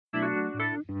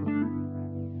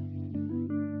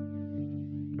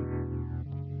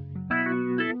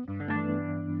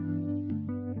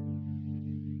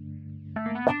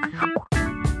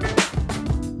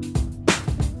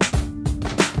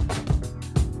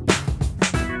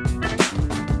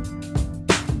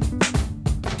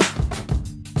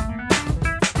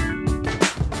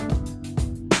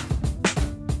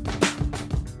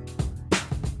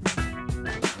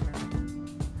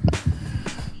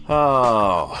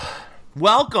Oh,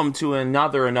 welcome to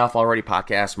another Enough Already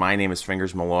podcast. My name is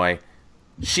Fingers Malloy.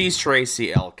 She's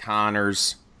Tracy L.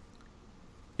 Connors.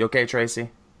 You okay, Tracy?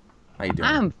 How you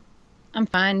doing? I'm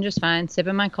fine, just fine.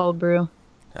 Sipping my cold brew.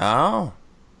 Oh.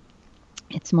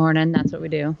 It's morning. That's what we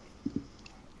do.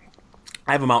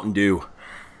 I have a Mountain Dew.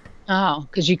 Oh,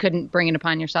 because you couldn't bring it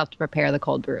upon yourself to prepare the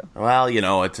cold brew. Well, you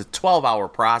know, it's a 12-hour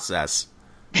process.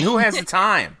 Who has the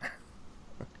time?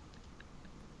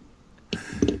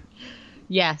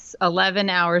 Yes, 11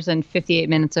 hours and 58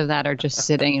 minutes of that are just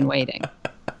sitting and waiting.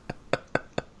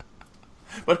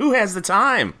 But who has the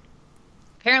time?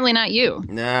 Apparently not you.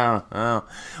 No. Oh.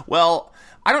 Well,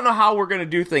 I don't know how we're going to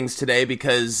do things today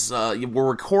because we're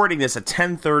recording this at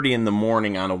 10:30 in the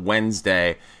morning on a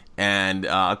Wednesday, and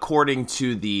according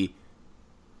to the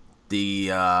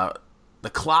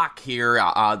clock here,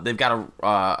 they've got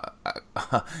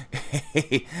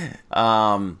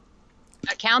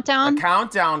A countdown? A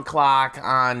countdown clock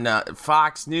on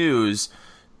Fox News,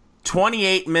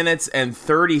 28 minutes and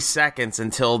 30 seconds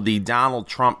until the Donald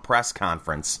Trump press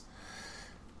conference.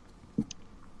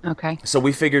 Okay. So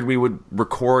we figured we would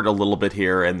record a little bit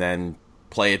here and then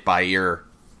play it by ear,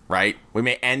 right? We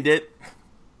may end it.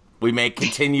 We may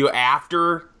continue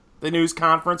after the news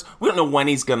conference. We don't know when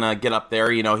he's going to get up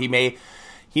there. You know, he may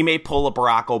pull a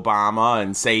Barack Obama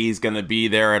and say he's going to be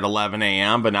there at 11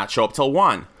 a.m. but not show up till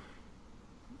 1.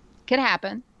 Could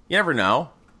happen. You never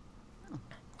know.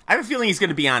 I have a feeling he's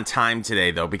going to be on time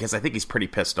today, though, because I think he's pretty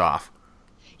pissed off.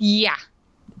 Yeah.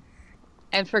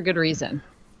 And for good reason.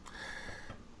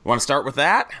 Want to start with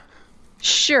that?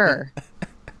 Sure.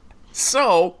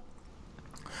 So,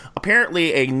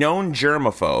 apparently a known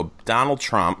germaphobe, Donald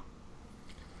Trump,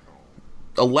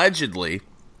 allegedly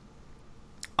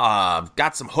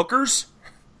got some hookers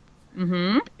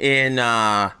in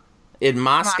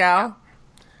Moscow.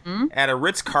 At a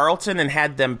Ritz-Carlton and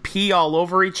had them pee all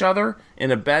over each other in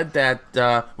a bed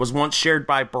that was once shared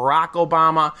by Barack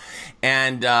Obama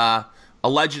and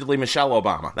allegedly Michelle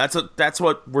Obama. That's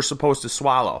what we're supposed to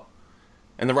swallow.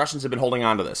 And the Russians have been holding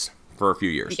on to this for a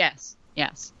few years.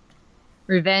 Yes.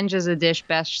 Revenge is a dish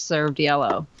best served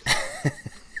yellow.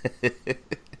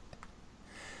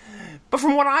 But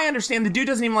from what I understand, the dude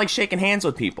doesn't even like shaking hands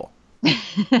with people.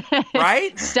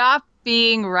 Right? Stop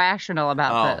being rational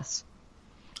about this.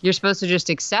 You're supposed to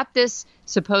just accept this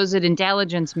supposed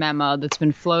intelligence memo that's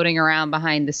been floating around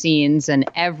behind the scenes, and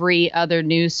every other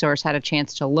news source had a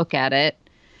chance to look at it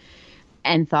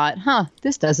and thought,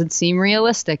 this doesn't seem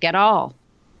realistic at all.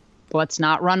 Let's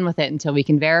not run with it until we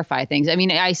can verify things. I mean,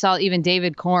 I saw even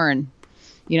David Corn,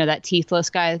 you know, that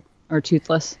teethless guy, or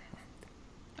toothless.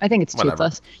 I think it's Whatever.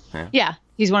 toothless. Yeah,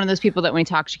 he's one of those people that when he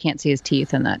talks, you can't see his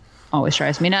teeth, and that always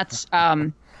drives me nuts.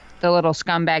 The little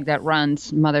scumbag that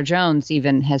runs Mother Jones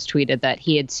even has tweeted that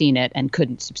he had seen it and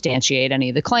couldn't substantiate any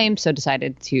of the claims, so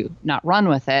decided to not run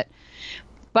with it.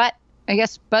 But I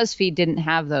guess BuzzFeed didn't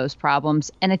have those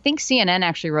problems, and I think CNN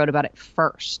actually wrote about it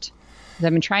first.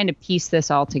 I've been trying to piece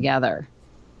this all together,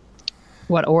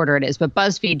 what order it is. But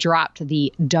BuzzFeed dropped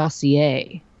the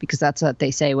dossier because that's what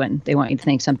they say when they want you to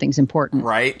think something's important,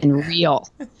 right, and real.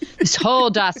 This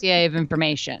whole dossier of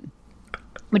information.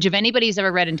 Which, if anybody's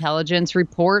ever read intelligence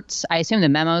reports, I assume the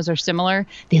memos are similar.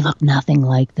 They look nothing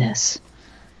like this.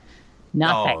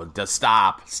 Nothing. Oh,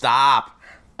 stop.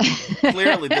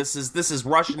 Clearly, this is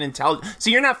Russian intelligence. So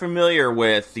you're not familiar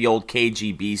with the old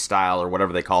KGB style or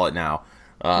whatever they call it now.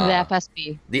 The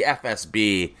FSB. The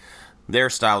FSB. Their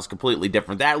style is completely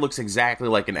different. That looks exactly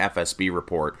like an FSB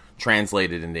report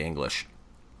translated into English.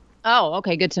 Oh,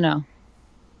 okay. Good to know.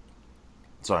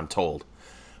 That's what I'm told.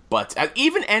 But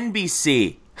even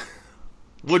NBC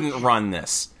wouldn't run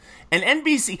this. And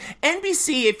NBC,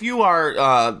 if you are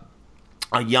a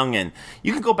youngin',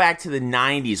 you can go back to the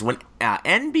 90s when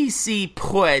NBC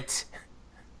put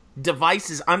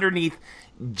devices underneath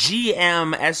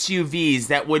GM SUVs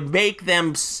that would make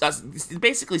them,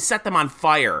 basically set them on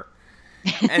fire.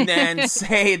 And then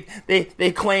say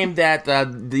they claimed that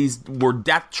these were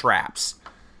death traps.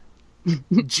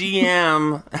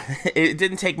 GM, it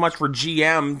didn't take much for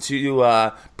GM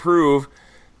to prove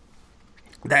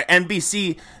that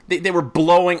NBC, they were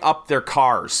blowing up their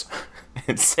cars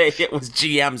and say it was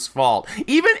GM's fault.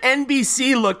 Even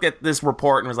NBC looked at this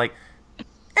report and was like,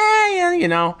 yeah, you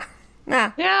know,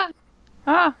 nah. Yeah.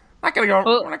 Not gonna go,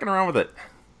 we're not gonna run with it.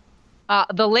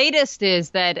 The latest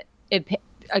is that,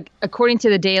 according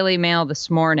to the Daily Mail this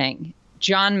morning,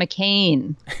 John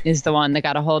McCain is the one that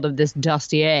got a hold of this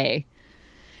dossier.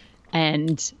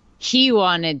 And he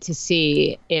wanted to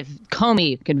see if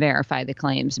Comey could verify the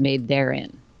claims made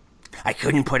therein. I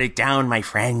couldn't put it down, my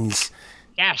friends.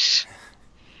 Yes.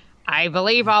 I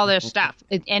believe all this stuff.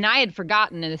 And I had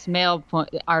forgotten, and this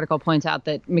article points out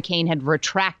that McCain had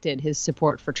retracted his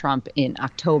support for Trump in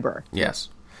October. Yes.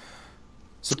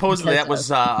 Supposedly that was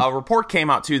a report came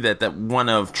out, too, that one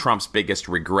of Trump's biggest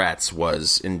regrets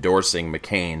was endorsing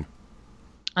McCain.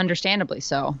 Understandably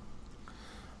so.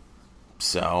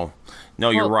 So, no,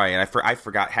 you're right. And I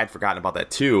had forgotten about that,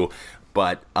 too.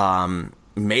 But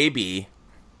maybe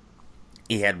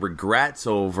he had regrets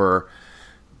over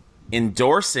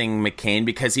endorsing McCain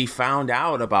because he found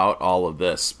out about all of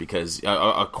this. Because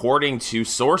according to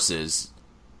sources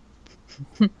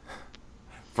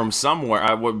from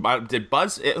somewhere,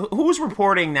 who's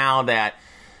reporting now that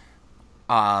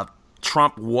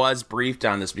Trump was briefed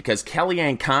on this? Because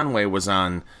Kellyanne Conway was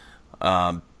on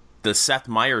the Seth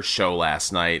Meyers show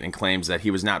last night and claims that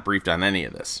he was not briefed on any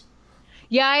of this.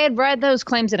 Yeah, I had read those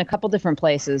claims in a couple different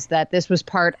places, that this was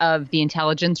part of the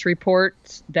intelligence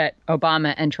reports that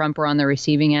Obama and Trump were on the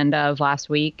receiving end of last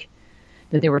week,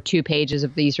 that there were 2 pages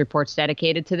of these reports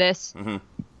dedicated to this. Mm-hmm.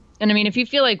 And I mean, if you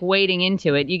feel like wading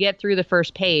into it, you get through the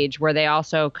first page where they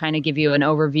also kind of give you an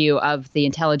overview of the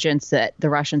intelligence that the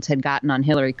Russians had gotten on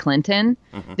Hillary Clinton.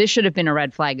 Mm-hmm. This should have been a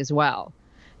red flag as well.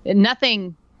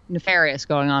 Nothing nefarious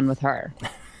going on with her.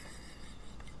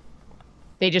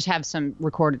 They just have some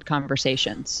recorded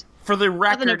conversations. For the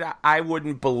record, I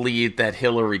wouldn't believe that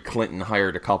Hillary Clinton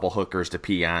hired a couple hookers to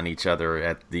pee on each other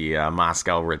at the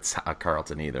Moscow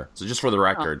Ritz-Carlton either. So just for the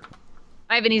record. Oh.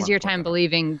 I have an easier time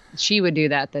believing she would do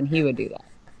that than he would do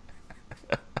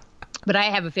that. But I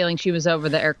have a feeling she was over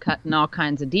there cutting all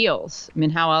kinds of deals. I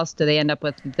mean, how else do they end up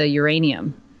with the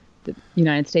uranium, the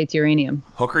United States uranium?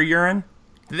 Hooker urine?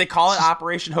 Did they call it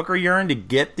Operation Hooker Urine to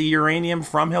get the uranium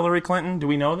from Hillary Clinton? Do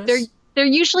we know this? They're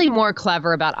usually more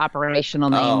clever about operational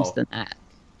names than that.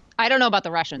 I don't know about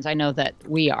the Russians. I know that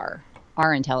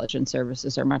our intelligence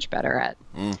services are much better at.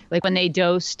 Like when they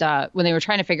dosed, when they were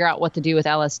trying to figure out what to do with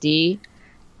LSD,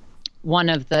 one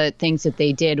of the things that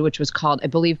they did, which was called, I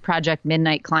believe, Project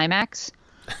Midnight Climax,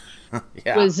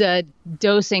 was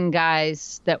dosing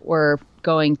guys that were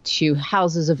going to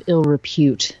houses of ill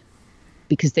repute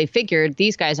because they figured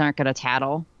these guys aren't going to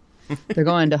tattle. They're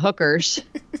going to hookers.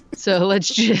 So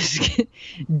let's just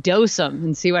dose them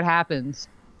and see what happens.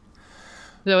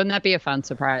 So wouldn't that be a fun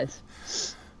surprise?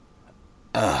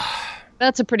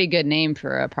 That's a pretty good name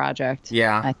for a project.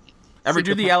 Yeah. Ever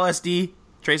do the LSD,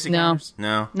 Tracy? No.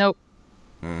 No. Nope.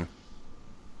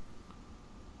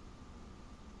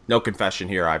 No confession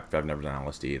here. I've never done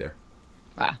LSD either.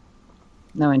 Wow.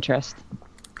 No interest.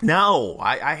 No,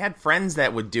 I had friends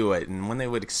that would do it, and when they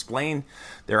would explain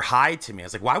their high to me, I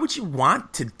was like, why would you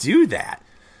want to do that?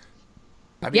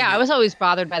 I mean, I was always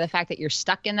bothered by the fact that you're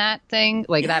stuck in that thing,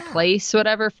 like that place,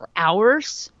 whatever, for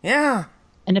hours. Yeah.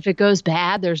 And if it goes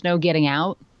bad, there's no getting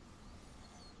out.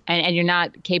 And you're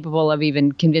not capable of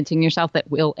even convincing yourself that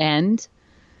will end.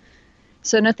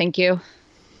 So no, thank you.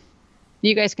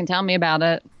 You guys can tell me about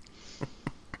it.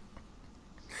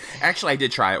 Actually, I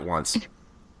did try it once.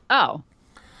 Oh.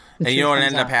 And you know what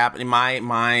ended up happening? My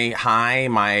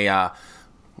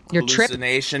your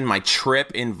hallucination, my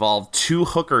trip involved 2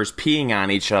 hookers peeing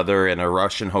on each other in a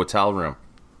Russian hotel room.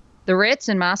 The Ritz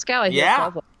in Moscow?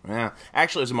 Yeah.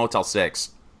 Actually, it was a Motel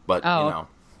 6, but, you know.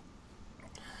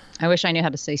 I wish I knew how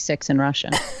to say 6 in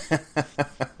Russian.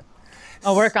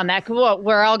 I'll work on that. Well,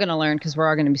 we're all going to learn because we're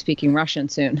all going to be speaking Russian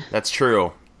soon. That's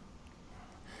true.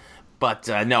 But,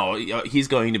 no, he's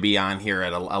going to be on here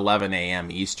at 11 a.m.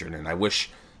 Eastern, and I wish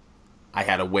I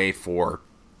had a way for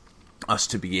us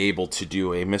to be able to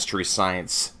do a Mystery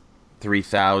Science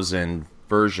 3000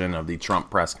 version of the Trump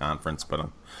press conference, but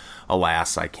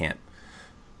alas, I can't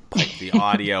put the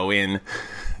audio in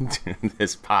to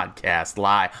this podcast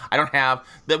live. I don't have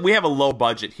that. We have a low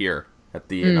budget here at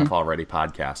the Enough Already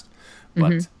podcast,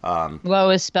 but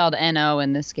low is spelled N-O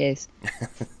in this case.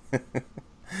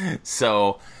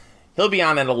 So he'll be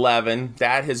on at 11.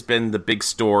 That has been the big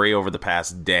story over the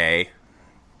past day.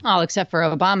 Oh, except for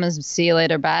Obama's "see you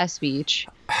later, bye" speech.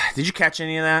 Did you catch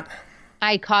any of that?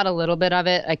 I caught a little bit of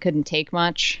it. I couldn't take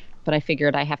much, but I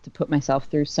figured I have to put myself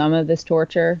through some of this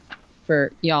torture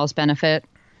for y'all's benefit.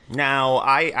 Now,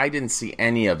 I didn't see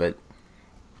any of it,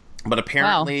 but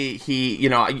apparently he,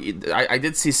 I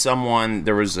did see someone,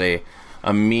 there was a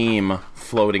meme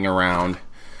floating around,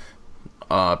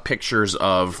 pictures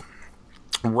of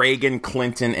Reagan,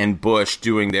 Clinton, and Bush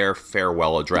doing their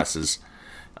farewell addresses.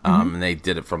 And they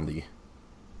did it from the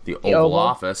Oval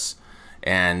Office.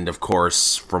 And, of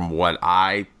course, from what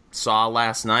I saw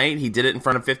last night, he did it in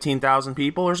front of 15,000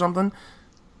 people or something.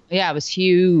 Yeah, it was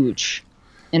huge.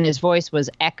 And his voice was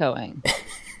echoing.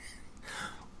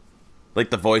 Like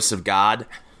the voice of God?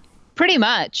 Pretty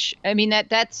much. I mean,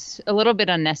 that's a little bit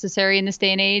unnecessary in this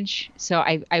day and age. So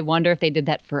I wonder if they did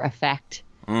that for effect.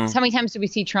 So how many times do we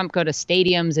see Trump go to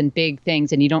stadiums and big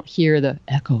things and you don't hear the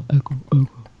echo, echo, echo?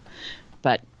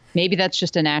 But maybe that's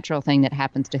just a natural thing that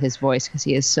happens to his voice because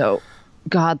he is so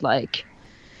godlike.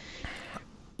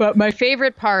 But my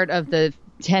favorite part of the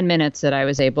 10 minutes that I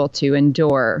was able to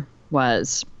endure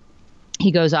was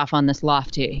he goes off on this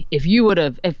lofty, if we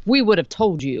would have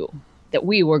told you that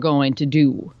we were going to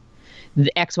do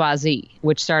the XYZ,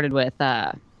 which started with,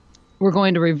 we're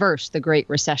going to reverse the Great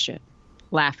Recession.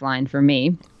 Laugh line for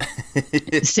me.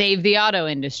 Save the auto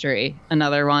industry.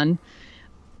 Another one.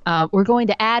 We're going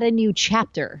to add a new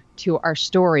chapter to our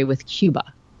story with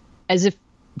Cuba. As if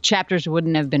chapters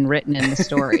wouldn't have been written in the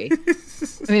story.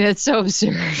 I mean, that's so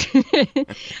absurd.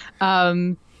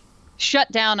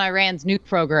 Shut down Iran's nuke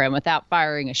program without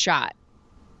firing a shot.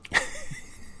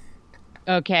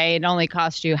 Okay, it only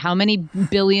cost you how many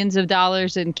billions of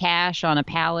dollars in cash on a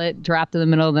pallet dropped in the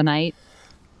middle of the night?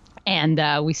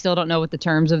 And we still don't know what the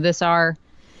terms of this are.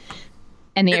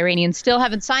 And the Iranians still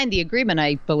haven't signed the agreement,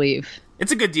 I believe.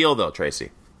 It's a good deal, though, Tracy.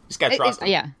 You just got to trust them.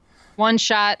 Yeah. One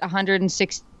shot,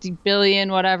 160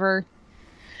 billion, whatever.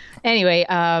 Anyway,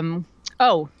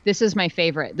 this is my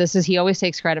favorite. He always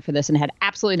takes credit for this and had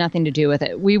absolutely nothing to do with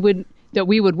it. We would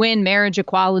win marriage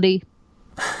equality.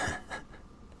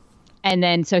 And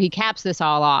then so he caps this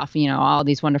all off, all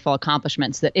these wonderful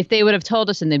accomplishments that if they would have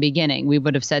told us in the beginning, we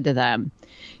would have said to them,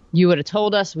 you would have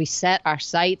told us we set our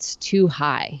sights too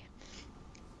high.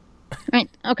 Right.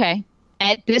 Okay.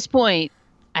 At this point,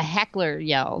 a heckler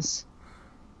yells.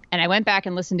 And I went back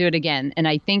and listened to it again. And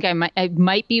I think I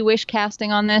might be wish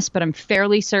casting on this, but I'm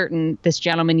fairly certain this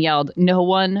gentleman yelled, no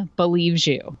one believes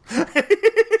you.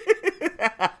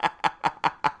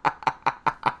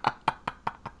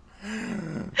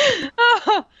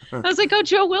 I was like, oh,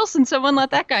 Joe Wilson, someone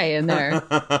let that guy in there.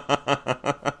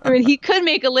 I mean, he could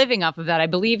make a living off of that. I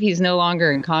believe he's no longer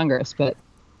in Congress, but.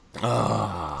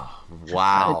 Oh,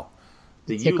 wow.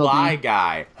 The you lie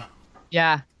guy.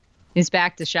 Yeah. He's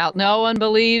back to shout, no one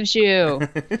believes you.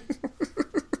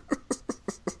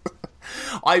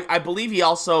 I believe he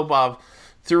also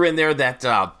threw in there that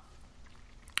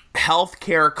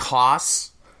healthcare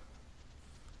costs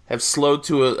have slowed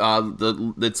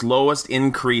to its lowest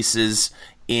increases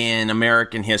in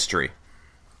American history.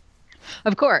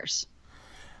 Of course.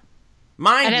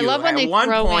 Mind you, at one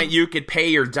point you could pay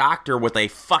your doctor with a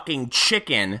fucking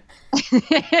chicken.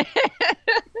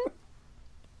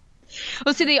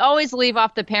 Well, see, they always leave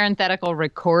off the parenthetical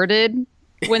recorded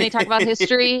when they talk about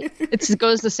history. It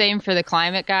goes the same for the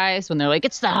climate guys when they're like,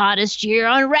 it's the hottest year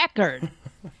on record.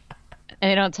 And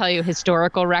they don't tell you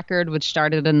historical record, which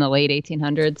started in the late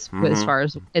 1800s as far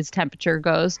as temperature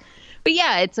goes. But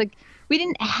yeah, it's like we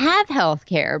didn't have health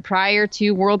care prior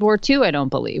to World War II, I don't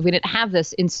believe. We didn't have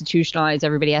this institutionalized,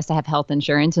 everybody has to have health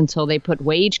insurance until they put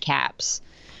wage caps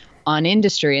on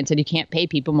industry and said you can't pay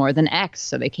people more than X.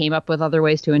 So they came up with other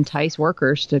ways to entice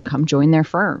workers to come join their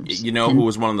firms. You know who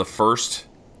was one of the first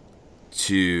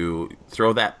to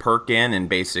throw that perk in and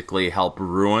basically help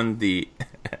ruin the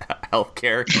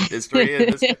healthcare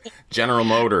industry? General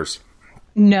Motors.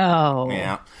 No.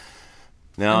 Yeah.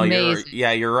 No,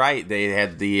 you're right. They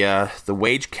had the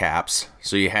wage caps,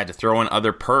 so you had to throw in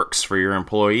other perks for your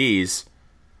employees.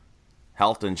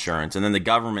 Health insurance, and then the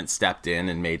government stepped in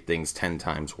and made things 10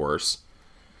 times worse.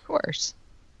 Of course.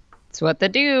 It's what they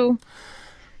do.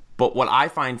 But what I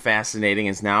find fascinating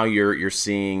is now you're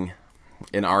seeing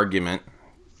an argument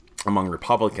among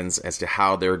Republicans as to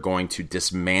how they're going to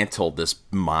dismantle this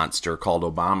monster called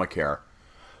Obamacare.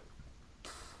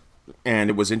 And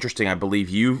it was interesting, I believe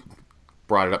you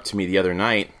brought it up to me the other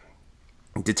night.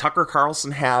 Did Tucker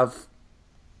Carlson have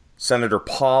Senator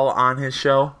Paul on his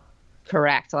show?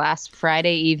 Correct. Last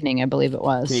Friday evening, I believe it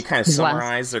was. Can you kind of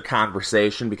summarize their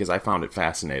conversation? Because I found it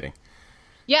fascinating.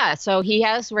 Yeah, so he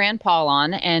has Rand Paul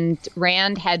on, and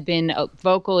Rand had been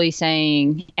vocally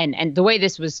saying, and the way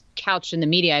this was couched in the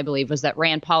media, I believe, was that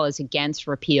Rand Paul is against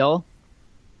repeal,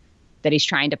 that he's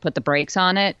trying to put the brakes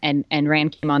on it, and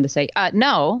Rand came on to say,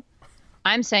 no,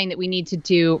 I'm saying that we need to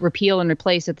do repeal and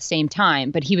replace at the same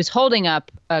time. But he was holding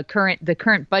up the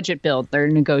current budget bill they're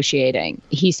negotiating.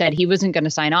 He said he wasn't going to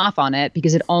sign off on it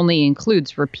because it only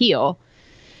includes repeal.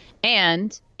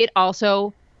 And it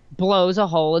also blows a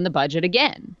hole in the budget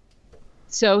again.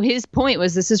 So his point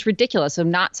was, this is ridiculous. I'm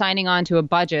not signing on to a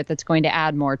budget that's going to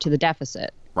add more to the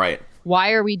deficit. Right.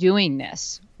 Why are we doing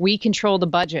this? We control the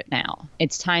budget now.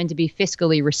 It's time to be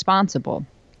fiscally responsible.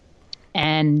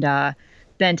 And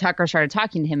then Tucker started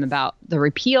talking to him about the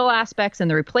repeal aspects and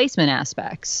the replacement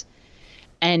aspects.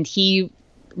 And he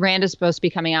Rand is supposed to be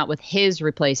coming out with his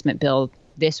replacement bill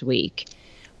this week.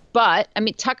 But, I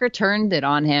mean, Tucker turned it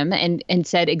on him and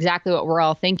said exactly what we're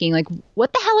all thinking. Like,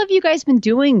 what the hell have you guys been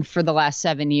doing for the last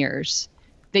 7 years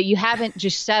that you haven't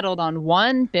just settled on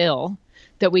one bill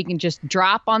that we can just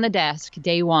drop on the desk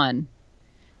day one?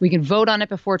 We can vote on it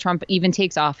before Trump even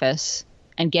takes office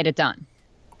and get it done.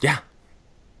 Yeah.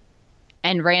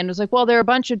 And Rand was like, well, there are a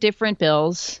bunch of different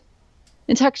bills.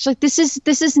 And Tucker's like, this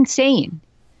is insane.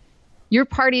 Your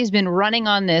party has been running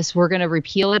on this. We're going to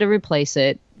repeal it or replace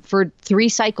it for 3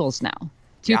 cycles now.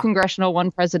 2 congressional,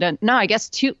 1 president. No, I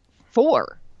guess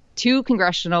 4. 2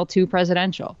 congressional, 2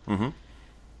 presidential. Mm-hmm.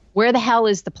 Where the hell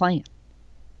is the plan?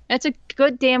 That's a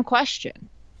good damn question.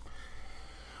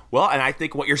 Well, and I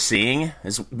think what you're seeing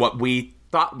is what we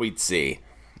thought we'd see.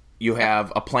 You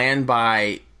have a plan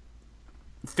by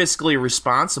fiscally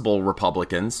responsible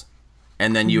Republicans,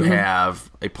 and then you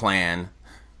have a plan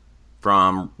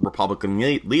from Republican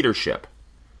leadership.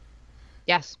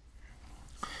 Yes.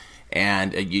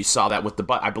 And you saw that with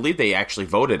I believe they actually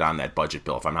voted on that budget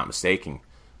bill, if I'm not mistaken,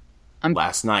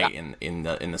 last night in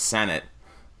the Senate.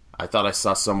 I thought I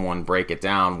saw someone break it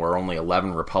down where only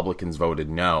 11 Republicans voted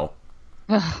no.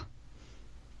 Ugh.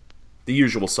 The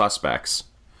usual suspects.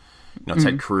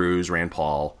 Ted Cruz, Rand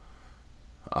Paul.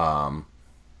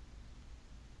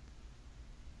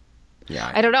 Yeah.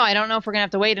 I don't know. I don't know if we're going to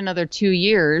have to wait another 2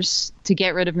 years to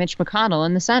get rid of Mitch McConnell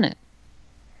in the Senate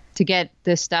to get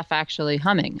this stuff actually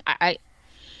humming. I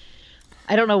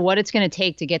don't know what it's going to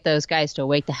take to get those guys to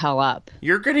wake the hell up.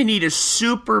 You're going to need a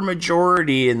super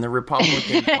majority in the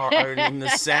Republican Party in the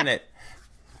Senate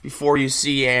before you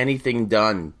see anything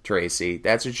done, Tracy.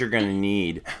 That's what you're going to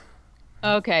need.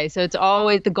 Okay, so it's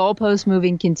always the goalpost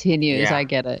moving continues. Yeah. I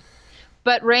get it.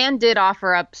 But Rand did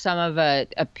offer up some of a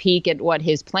peek at what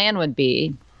his plan would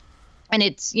be. And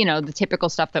it's, the typical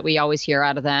stuff that we always hear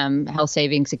out of them, health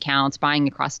savings accounts, buying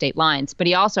across state lines. But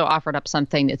he also offered up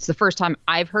something. It's the first time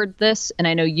I've heard this, and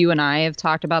I know you and I have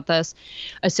talked about this,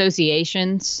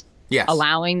 associations, yes,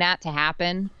 allowing that to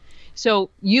happen. So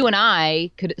you and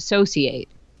I could associate,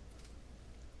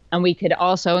 and we could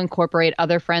also incorporate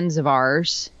other friends of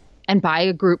ours and buy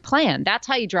a group plan. That's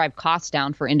how you drive costs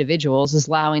down for individuals, is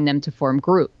allowing them to form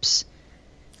groups.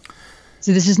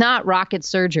 So this is not rocket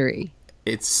surgery.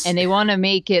 And they want to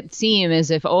make it seem as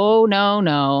if, oh,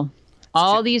 no,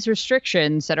 all these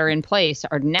restrictions that are in place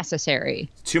are necessary.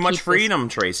 Too much freedom,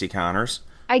 Tracy Connors.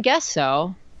 I guess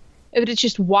so. But it's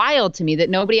just wild to me that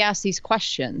nobody asks these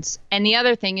questions. And the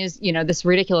other thing is, this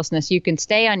ridiculousness. You can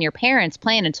stay on your parents'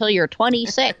 plan until you're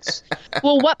 26.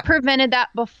 Well, what prevented that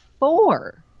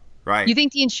before? Right. You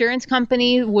think the insurance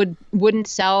company wouldn't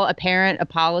sell a parent a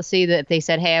policy that if they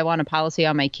said, hey, I want a policy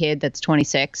on my kid that's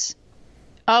 26?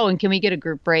 Oh, and can we get a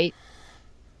group rate?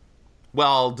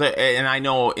 Well, and I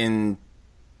know in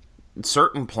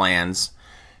certain plans,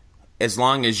 as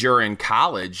long as you're in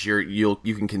college, you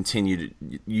can continue to.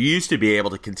 You used to be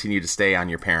able to continue to stay on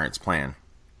your parents' plan.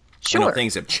 Sure, I know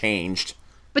things have changed.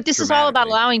 But this is all about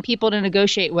allowing people to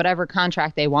negotiate whatever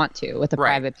contract they want to with a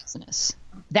private business.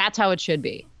 That's how it should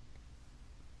be.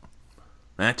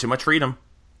 Too much freedom.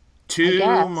 Too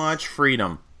much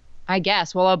freedom. I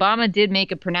guess. Well, Obama did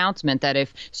make a pronouncement that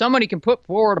if somebody can put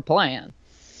forward a plan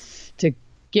to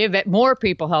give it more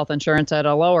people health insurance at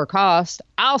a lower cost,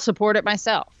 I'll support it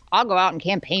myself. I'll go out and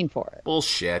campaign for it.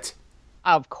 Bullshit.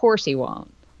 Of course he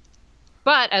won't.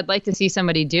 But I'd like to see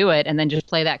somebody do it and then just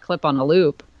play that clip on a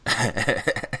loop.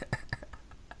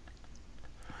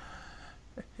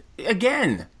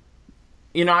 Again,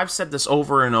 I've said this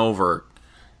over and over.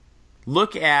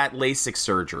 Look at LASIK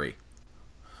surgery.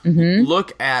 Mm-hmm.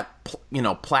 Look at,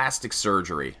 plastic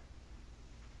surgery.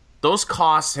 Those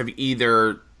costs have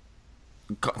either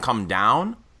come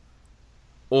down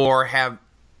or have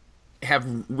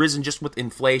risen just with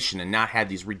inflation and not had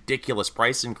these ridiculous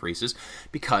price increases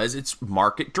because it's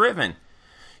market driven.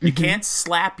 You can't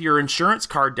slap your insurance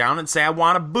card down and say, I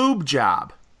want a boob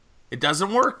job. It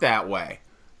doesn't work that way.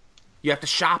 You have to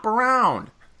shop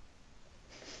around.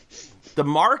 The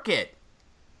market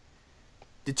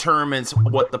determines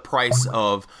what the price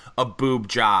of a boob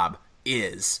job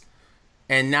is.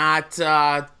 And not, too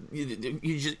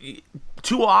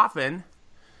often,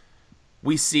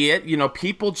 we see it,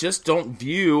 people just don't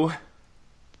view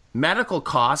medical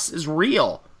costs as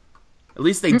real. At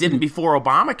least they didn't before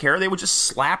Obamacare. They would just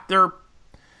slap their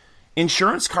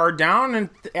insurance card down and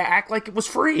act like it was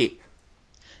free.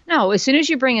 No, as soon as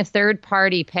you bring a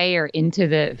third-party payer into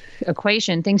the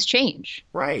equation, things change.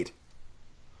 Right.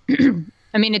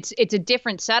 I mean, it's a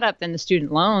different setup than the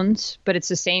student loans, but it's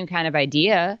the same kind of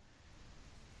idea.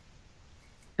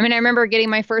 I mean, I remember getting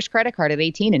my first credit card at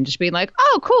 18 and just being like,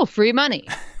 oh, cool, free money.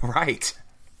 Right.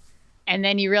 And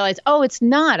then you realize, oh, it's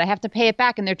not. I have to pay it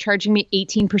back, and they're charging me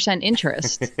 18%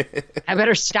 interest. I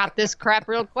better stop this crap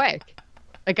real quick.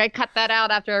 Like, I cut that out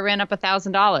after I ran up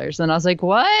 $1,000, and I was like,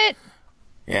 what?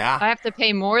 Yeah. I have to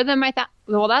pay more than my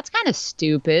well, that's kind of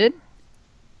stupid.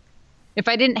 If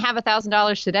I didn't have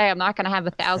 $1,000 today, I'm not going to have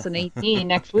 1,018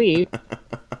 next week.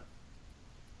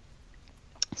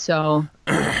 So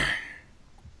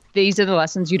these are the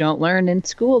lessons you don't learn in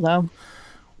school, though.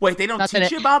 Wait, they don't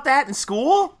teach you about that in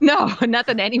school? No, not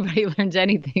that anybody learns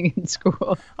anything in school.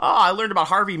 Oh, I learned about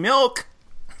Harvey Milk.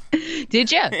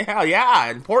 Did you?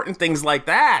 Yeah, important things like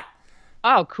that.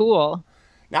 Oh, cool.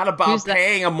 Not about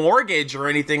paying a mortgage or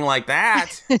anything like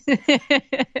that.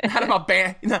 Not about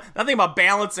nothing about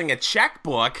balancing a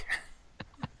checkbook.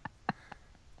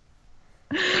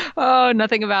 Oh,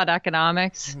 nothing about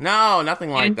economics? No,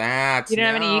 nothing like that. You didn't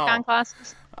have any econ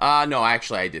classes? No,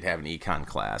 actually, I did have an econ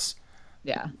class.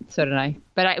 Yeah, so did I.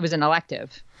 But it was an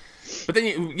elective. But then,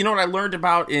 you know what I learned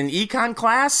about in econ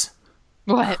class?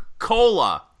 What?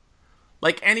 Cola.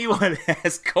 Like, anyone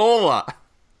has cola.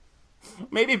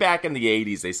 Maybe back in the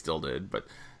 80s they still did, but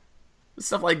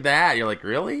stuff like that, you're like,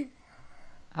 really?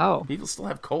 Oh. People still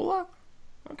have cola?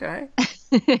 Okay.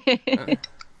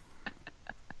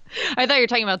 I thought you were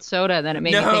talking about soda, and then it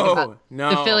made me think about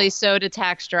the Philly soda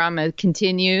tax drama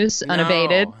continues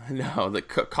unabated. No, the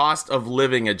cost of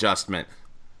living adjustment.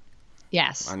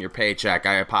 Yes. On your paycheck.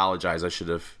 I apologize. I should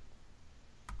have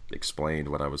explained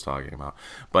what I was talking about.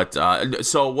 But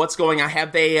so what's going on?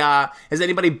 Have they? Has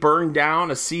anybody burned down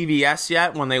a CVS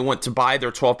yet when they went to buy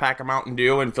their 12-pack of Mountain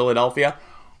Dew in Philadelphia?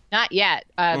 Not yet.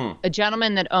 A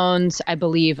gentleman that owns, I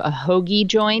believe, a hoagie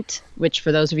joint, which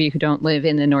for those of you who don't live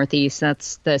in the Northeast,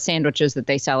 that's the sandwiches that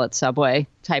they sell at Subway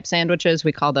type sandwiches.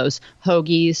 We call those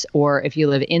hoagies, or if you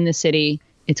live in the city,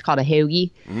 it's called a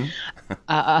hoagie. Mm-hmm.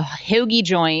 A hoagie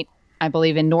joint, I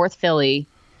believe, in North Philly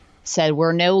said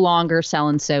we're no longer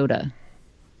selling soda.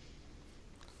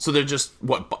 So they're just,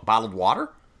 bottled water?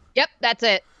 Yep, that's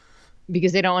it.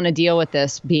 Because they don't want to deal with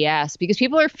this BS, because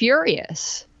people are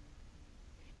furious.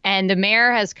 And the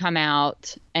mayor has come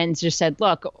out and just said,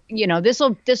 look, this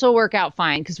will work out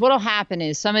fine. Because what will happen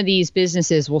is some of these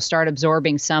businesses will start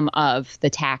absorbing some of the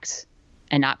tax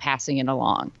and not passing it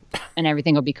along. And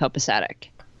everything will be copacetic.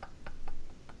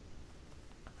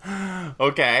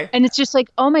 Okay. And it's just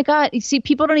like, oh, my God. You see,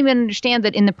 people don't even understand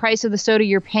that in the price of the soda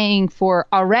you're paying for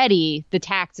already, the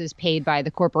tax is paid by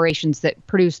the corporations that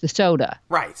produce the soda.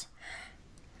 Right.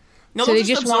 No, so they'll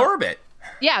just absorb it.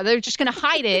 Yeah, they're just going to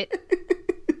hide it.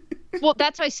 Well,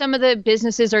 that's why some of the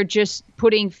businesses are just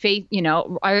putting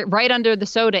right under the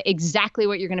soda exactly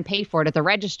what you're going to pay for it at the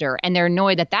register. And they're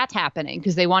annoyed that that's happening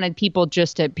because they wanted people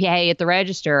just to pay at the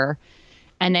register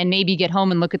and then maybe get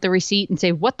home and look at the receipt and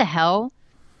say, what the hell?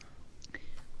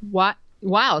 What?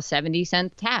 Wow,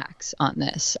 70-cent tax on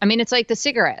this. I mean, it's like the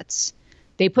cigarettes.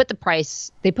 They put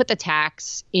the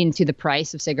tax into the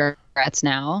price of cigarettes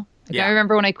now. I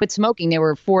remember when I quit smoking, they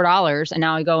were $4, and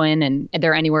now I go in and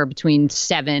they're anywhere between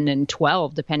 $7 and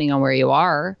 $12, depending on where you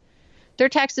are. They're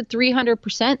taxed at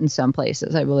 300% in some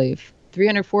places, I believe.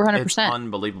 300, 400%. It's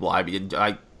unbelievable. I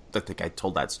think I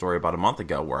told that story about a month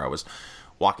ago where I was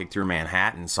walking through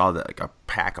Manhattan and saw that a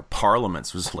pack of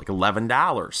Parliaments was like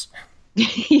 $11.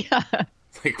 Yeah.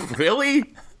 Like,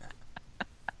 really?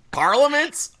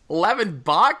 Parliaments?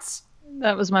 $11?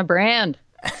 That was my brand.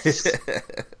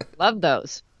 Love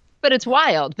those. But it's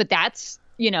wild. But that's,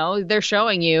 they're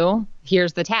showing you,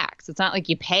 here's the tax. It's not like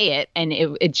you pay it and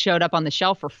it showed up on the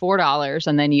shelf for $4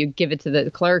 and then you give it to the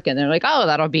clerk and they're like, oh,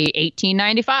 that'll be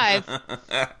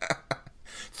 $18.95.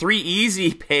 3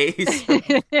 easy pays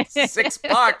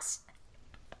 $6.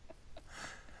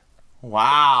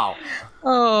 Wow.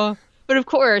 Oh, but of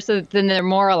course, then they're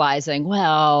moralizing.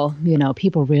 Well,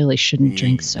 people really shouldn't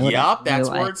drink soda. Yep, that's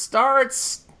where it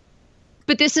starts.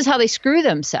 But this is how they screw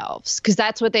themselves, because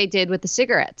that's what they did with the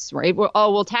cigarettes, right?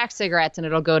 We'll tax cigarettes and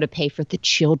it'll go to pay for the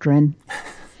children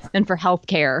and for health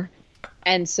care.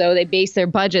 And so they base their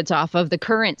budgets off of the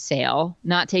current sale,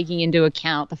 not taking into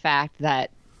account the fact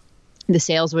that the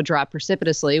sales would drop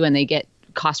precipitously when they get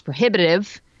cost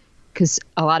prohibitive, because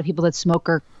a lot of people that smoke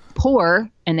are poor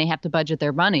and they have to budget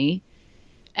their money.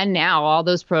 And now all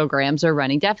those programs are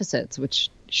running deficits, which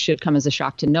should come as a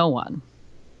shock to no one.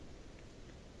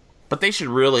 But they should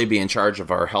really be in charge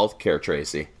of our health care,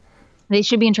 Tracy. They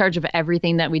should be in charge of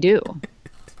everything that we do.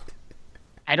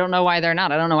 I don't know why they're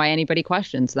not. I don't know why anybody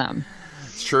questions them.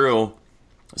 It's true.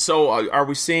 So are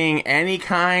we seeing any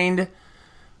kind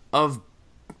of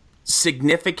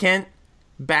significant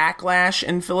backlash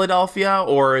in Philadelphia,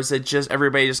 or is it just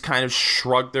everybody just kind of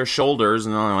shrugged their shoulders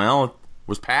and, well, it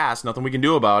was passed, nothing we can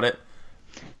do about it?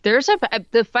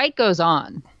 The fight goes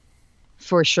on,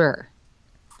 for sure.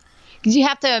 Because you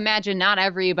have to imagine not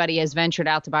everybody has ventured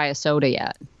out to buy a soda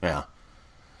yet. Yeah.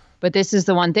 But this is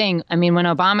the one thing. I mean, when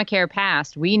Obamacare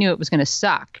passed, we knew it was going to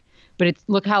suck. But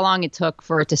look how long it took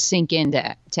for it to sink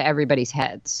into everybody's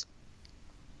heads.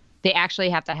 They actually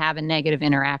have to have a negative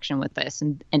interaction with this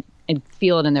and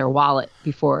feel it in their wallet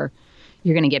before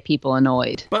you're going to get people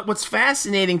annoyed. But what's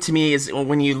fascinating to me is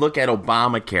when you look at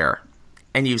Obamacare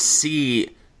and you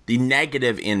see the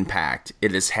negative impact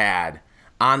it has had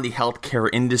on the healthcare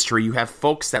industry, you have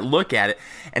folks that look at it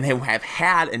and who have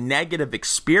had a negative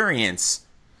experience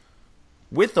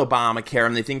with Obamacare,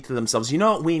 and they think to themselves, you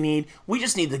know what we need? We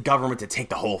just need the government to take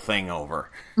the whole thing over.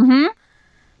 Mm-hmm.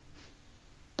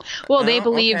 Well, they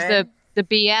believe the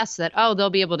BS that, they'll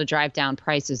be able to drive down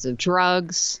prices of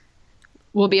drugs.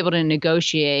 We'll be able to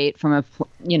negotiate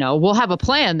we'll have a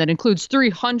plan that includes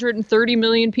 330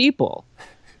 million people.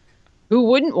 Who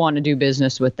wouldn't want to do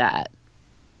business with that?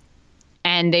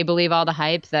 And they believe all the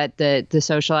hype that the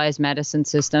socialized medicine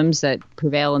systems that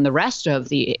prevail in the rest of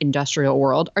the industrial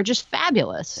world are just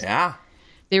fabulous. Yeah.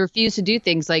 They refuse to do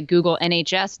things like Google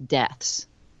NHS deaths.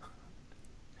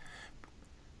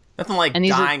 Nothing like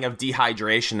dying of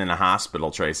dehydration in a hospital,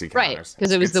 Tracy. Right,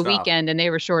 because it was the weekend and they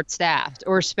were short-staffed,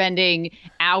 or spending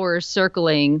hours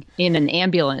circling in an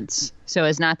ambulance so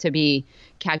as not to be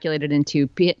calculated into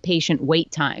patient wait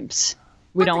times.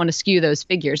 We don't want to skew those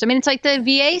figures. I mean, it's like the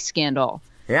VA scandal.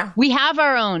 Yeah. We have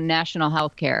our own national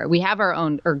health care. We have our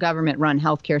own government-run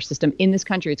health care system in this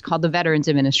country. It's called the Veterans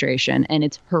Administration, and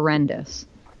it's horrendous.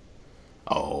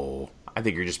 Oh, I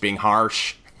think you're just being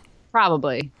harsh.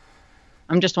 Probably.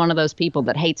 I'm just one of those people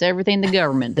that hates everything the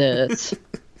government does.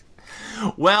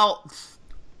 Well,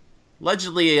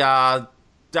 allegedly,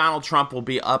 Donald Trump will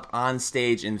be up on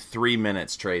stage in 3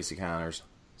 minutes, Tracy Connors.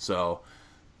 So,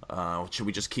 should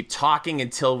we just keep talking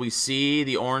until we see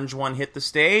the orange one hit the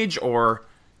stage, or?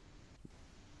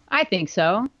 I think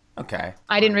so. Okay.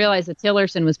 I didn't realize that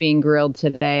Tillerson was being grilled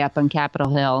today up on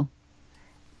Capitol Hill.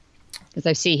 Because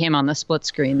I see him on the split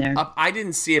screen there. I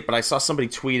didn't see it, but I saw somebody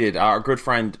tweeted, our good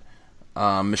friend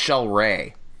Michelle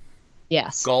Ray,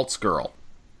 yes, Galt's girl,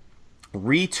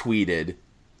 retweeted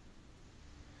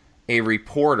a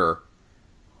reporter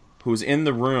who's in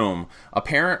the room,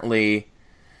 apparently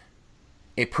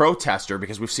a protester,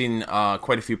 because we've seen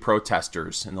quite a few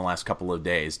protesters in the last couple of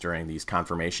days during these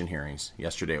confirmation hearings.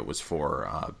 Yesterday it was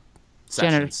for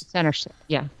Sessions.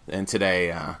 Yeah. And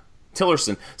today,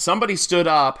 Tillerson. Somebody stood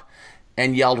up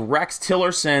and yelled, "Rex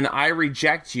Tillerson, I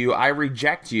reject you, I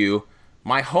reject you.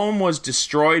 My home was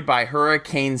destroyed by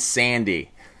Hurricane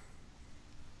Sandy."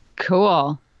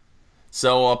 Cool.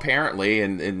 So apparently,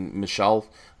 and Michelle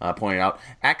pointed out,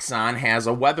 Exxon has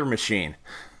a weather machine.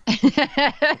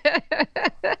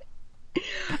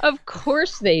 Of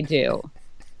course they do.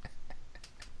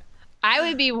 I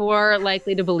would be more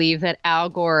likely to believe that Al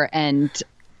Gore and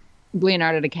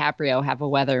Leonardo DiCaprio have a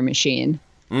weather machine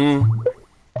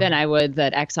than I would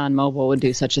that ExxonMobil would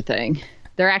do such a thing.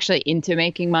 They're actually into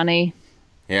making money.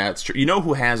 Yeah, it's true. You know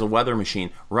who has a weather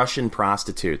machine? Russian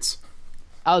prostitutes.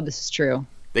 Oh, this is true.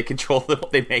 They control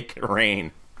it. They make it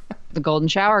rain. The Golden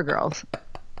Shower Girls.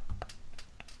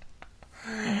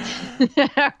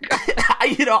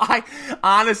 I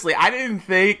honestly, I didn't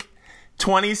think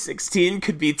 2016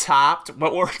 could be topped,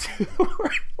 but we're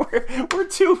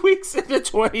 2 weeks into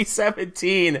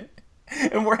 2017,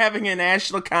 and we're having a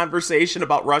national conversation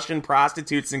about Russian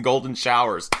prostitutes and golden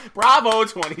showers. Bravo,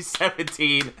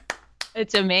 2017.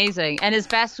 It's amazing. And as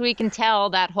best we can tell,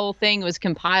 that whole thing was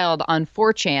compiled on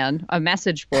 4chan, a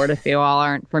message board, if you all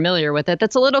aren't familiar with it.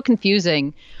 That's a little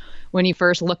confusing when you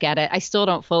first look at it. I still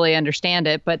don't fully understand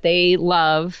it, but they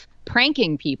love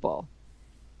pranking people.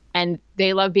 And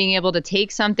they love being able to take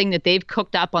something that they've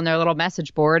cooked up on their little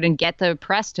message board and get the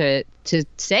press to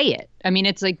say it. I mean,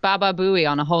 it's like Baba Booey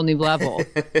on a whole new level.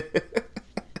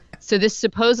 So this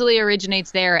supposedly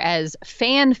originates there as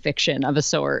fan fiction of a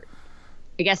sort.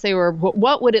 I guess they were,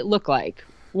 what would it look like?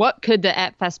 What could the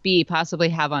FSB possibly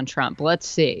have on Trump? Let's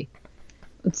see.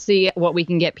 Let's see what we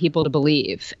can get people to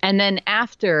believe. And then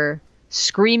after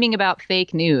screaming about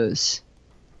fake news,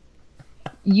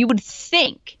 you would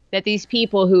think that these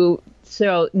people who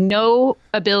show no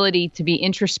ability to be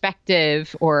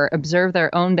introspective or observe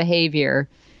their own behavior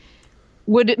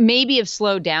would maybe have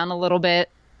slowed down a little bit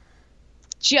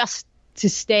just to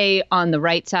stay on the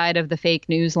right side of the fake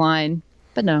news line.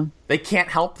 But no. They can't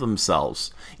help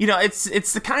themselves. You know,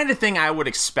 it's the kind of thing I would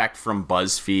expect from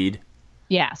BuzzFeed.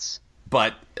 Yes.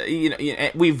 But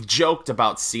we've joked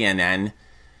about CNN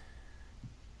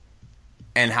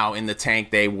and how in the tank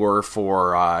they were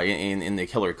for in the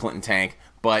Hillary Clinton tank.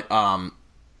 But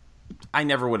I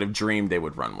never would have dreamed they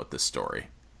would run with this story.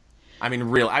 I mean,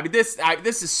 this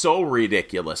is so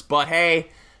ridiculous. But hey,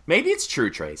 maybe it's true,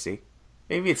 Tracy.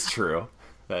 Maybe it's true.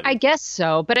 I guess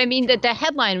so. But I mean, the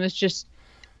headline was just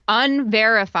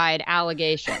unverified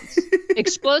allegations,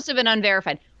 explosive and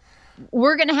unverified.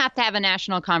 We're going to have a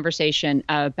national conversation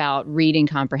about reading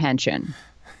comprehension.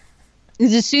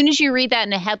 As soon as you read that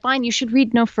in a headline, you should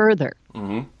read no further.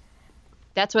 Mm-hmm.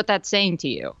 That's what that's saying to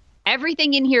you.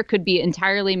 Everything in here could be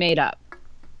entirely made up.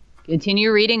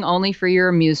 Continue reading only for your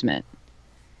amusement.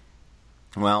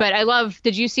 Well, but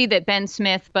did you see that Ben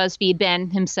Smith, BuzzFeed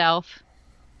Ben himself,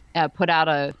 put out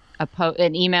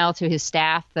an email to his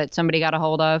staff that somebody got a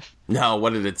hold of? No,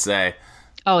 what did it say?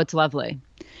 Oh, it's lovely.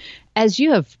 As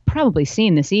you have probably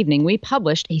seen this evening, we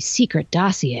published a secret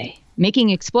dossier making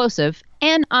explosive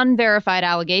and unverified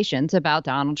allegations about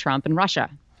Donald Trump and Russia.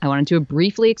 I wanted to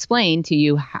briefly explain to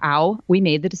you how we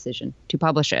made the decision to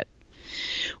publish it.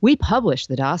 We published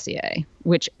the dossier,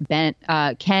 which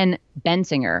Ken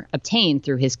Bensinger obtained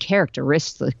through his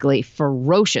characteristically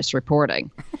ferocious reporting,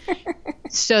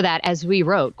 so that, as we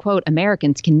wrote, quote,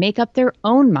 Americans can make up their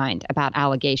own mind about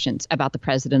allegations about the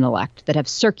president-elect that have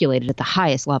circulated at the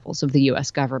highest levels of the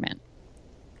U.S. government.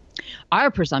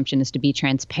 Our presumption is to be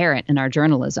transparent in our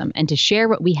journalism and to share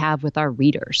what we have with our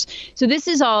readers. So this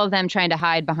is all of them trying to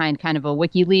hide behind kind of a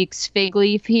WikiLeaks fig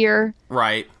leaf here.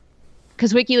 Right.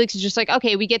 Because WikiLeaks is just like,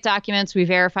 okay, we get documents, we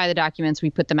verify the documents,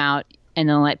 we put them out, and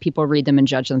then let people read them and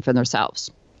judge them for themselves.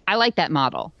 I like that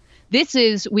model. This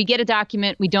is, we get a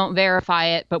document, we don't verify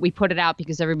it, but we put it out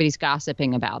because everybody's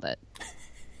gossiping about it.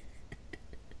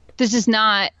 This is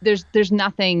not, there's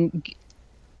nothing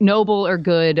noble or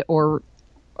good or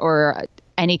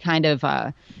any kind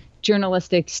of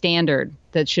journalistic standard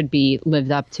that should be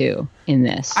lived up to in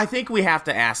this. I think we have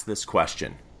to ask this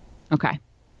question. Okay.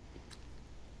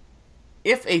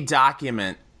 If a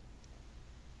document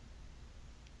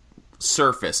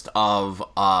surfaced of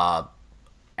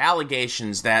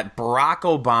allegations that Barack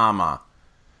Obama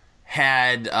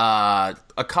had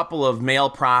a couple of male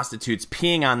prostitutes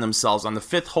peeing on themselves on the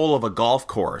fifth hole of a golf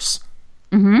course,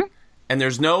 mm-hmm. and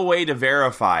there's no way to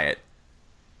verify it,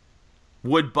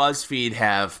 would BuzzFeed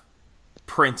have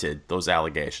printed those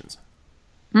allegations?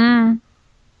 I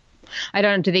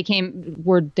don't know.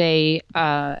 Were they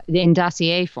in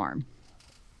dossier form?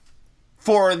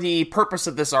 For the purpose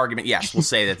of this argument, yes, we'll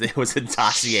say that it was in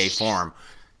dossier form.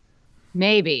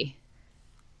 Maybe,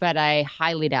 but I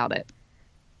highly doubt it.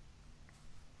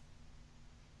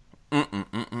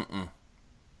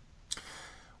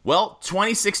 Well,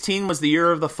 2016 was the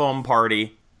year of the foam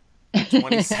party.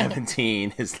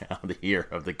 2017 is now the year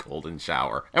of the golden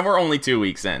shower. And we're only 2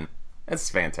 weeks in. That's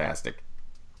fantastic.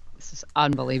 This is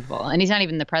unbelievable. And he's not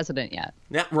even the president yet.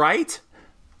 Yeah, right?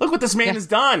 Look what this man has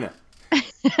done.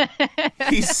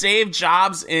 He's saved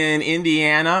jobs in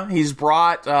Indiana. He's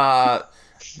brought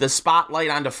the spotlight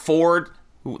onto Ford,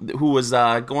 who was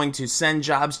going to send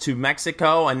jobs to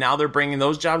Mexico, and now they're bringing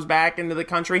those jobs back into the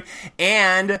country.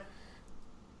 And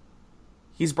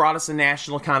he's brought us a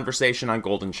national conversation on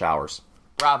golden showers.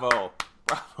 Bravo.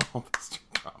 Bravo, Mr.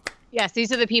 Trump. Yes,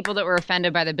 these are the people that were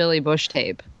offended by the Billy Bush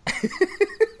tape.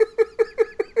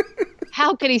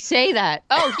 How could he say that?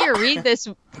 Oh, here, read this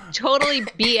totally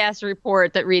BS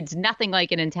report that reads nothing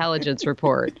like an intelligence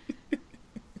report.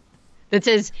 That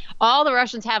says all the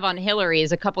Russians have on Hillary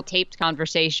is a couple taped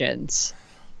conversations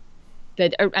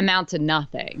that amount to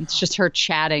nothing. It's just her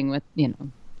chatting with,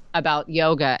 about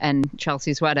yoga and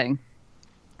Chelsea's wedding.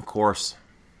 Of course.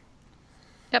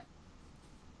 Yep.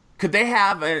 Could they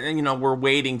have, we're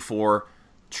waiting for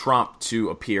Trump to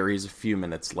appear. He's a few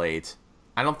minutes late.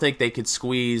 I don't think they could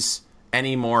squeeze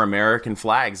any more American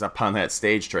flags up on that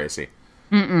stage, Tracy.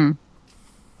 Mm-mm.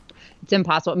 It's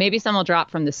impossible. Maybe some will drop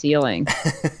from the ceiling.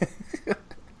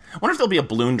 I wonder if there'll be a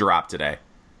balloon drop today.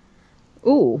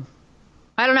 Ooh.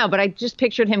 I don't know, but I just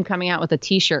pictured him coming out with a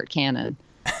T-shirt cannon.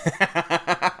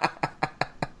 That's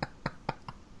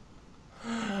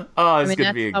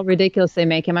how ridiculous they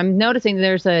make him. I'm noticing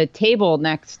there's a table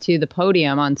next to the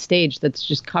podium on stage that's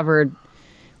just covered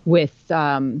with,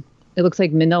 it looks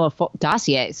like manila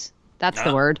dossiers. That's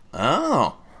the word.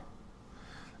 Oh.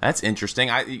 That's interesting.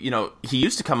 He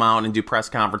used to come out and do press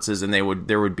conferences, and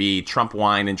there would be Trump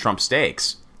wine and Trump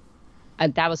steaks.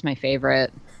 That was my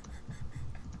favorite.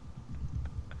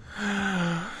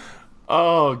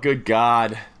 Oh, good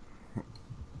God.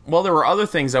 Well, there were other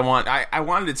things I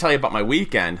wanted to tell you about my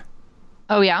weekend.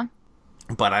 Oh, yeah?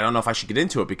 But I don't know if I should get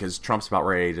into it because Trump's about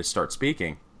ready to start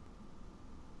speaking.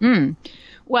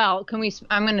 Well,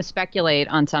 I'm going to speculate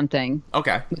on something.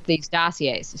 Okay. With these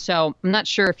dossiers. So I'm not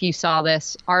sure if you saw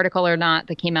this article or not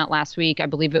that came out last week. I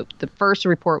believe the first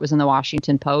report was in the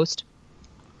Washington Post.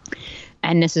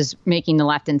 And this is making the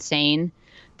left insane.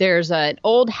 There's an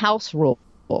old House rule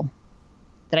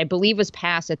that I believe was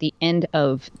passed at the end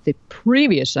of the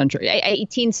previous century,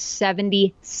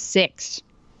 1876.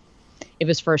 It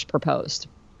was first proposed.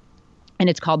 And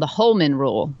it's called the Holman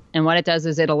Rule. And what it does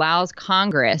is it allows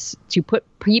Congress to put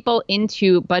people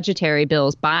into budgetary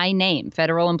bills by name,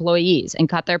 federal employees, and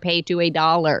cut their pay to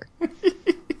 $1.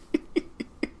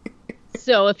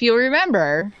 So if you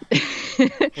remember,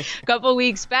 a couple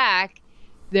weeks back,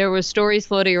 there were stories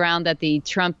floating around that the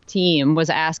Trump team was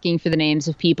asking for the names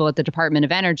of people at the Department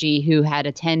of Energy who had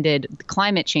attended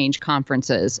climate change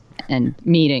conferences and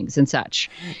meetings and such.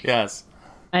 Yes.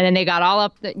 And then they got all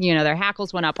up, their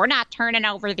hackles went up. We're not turning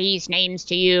over these names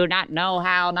to you. Not no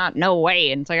how, not no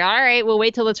way. And it's like, all right, we'll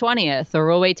wait till the 20th, or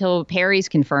we'll wait till Perry's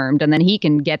confirmed, and then he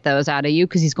can get those out of you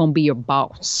because he's going to be your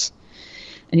boss.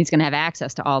 And he's going to have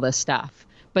access to all this stuff.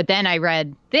 But then I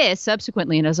read this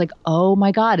subsequently, and I was like, oh,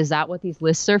 my God, is that what these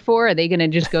lists are for? Are they going to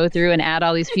just go through and add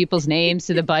all these people's names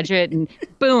to the budget and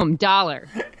boom,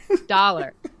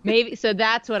 $1. Maybe. So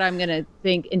that's what I'm going to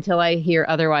think until I hear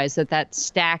otherwise, that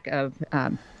stack of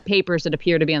papers that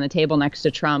appear to be on the table next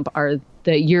to Trump are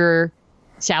the your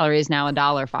salary is now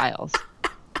 $1 files.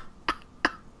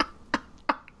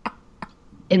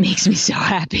 It makes me so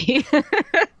happy.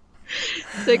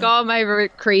 It's like all my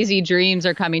crazy dreams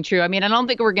are coming true. I mean, I don't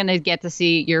think we're going to get to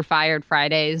see You're Fired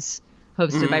Fridays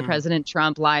hosted by President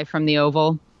Trump live from the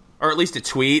Oval. Or at least a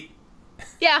tweet.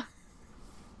 Yeah.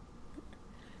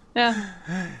 Yeah.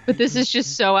 But this is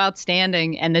just so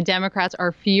outstanding, and the Democrats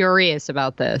are furious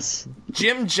about this.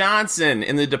 Jim Johnson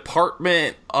in the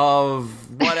Department of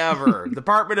whatever,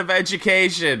 Department of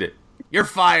Education. You're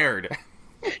fired.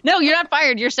 No, you're not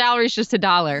fired. Your salary's just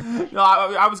 $1. No,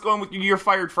 I was going with You're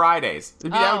Fired Fridays.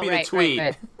 That would be right, the tweet.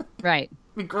 Right.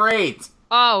 It'd be great.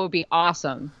 Oh, it would be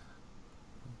awesome.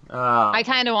 I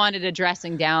kind of wanted a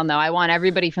dressing down, though. I want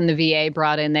everybody from the VA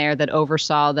brought in there that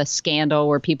oversaw the scandal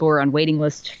where people were on waiting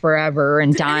lists forever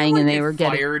and dying, and they were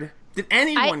getting fired. Did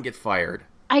anyone get fired?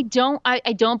 I don't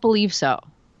believe so.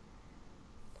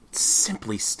 It's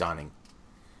simply stunning.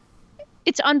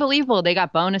 It's unbelievable. They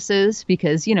got bonuses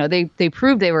because, they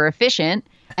proved they were efficient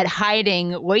at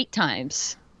hiding wait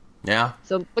times. Yeah.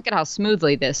 So look at how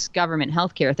smoothly this government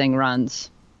healthcare thing runs.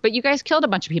 But you guys killed a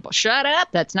bunch of people. Shut up.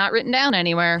 That's not written down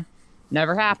anywhere.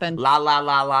 Never happened. La la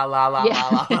la la la la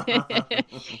yeah. la.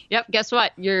 Yep. Guess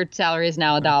what? Your salary is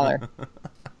now $1.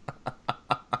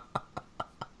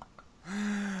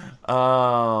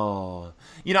 Oh.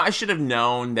 I should have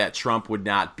known that Trump would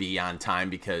not be on time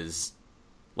because,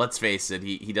 let's face it,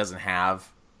 he doesn't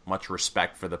have much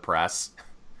respect for the press.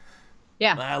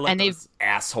 Yeah. Let those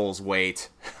assholes wait.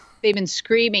 They've been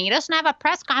screaming, he doesn't have a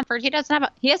press conference. He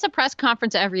has a press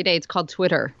conference every day. It's called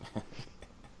Twitter.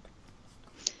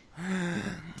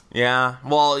 Yeah.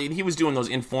 Well, he was doing those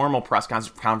informal press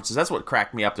conferences. That's what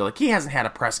cracked me up. They're like, he hasn't had a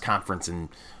press conference in,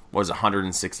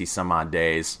 160 some odd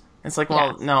days. And it's like,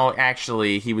 well, no,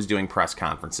 actually, he was doing press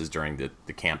conferences during the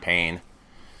campaign.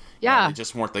 Yeah. They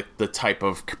just weren't the type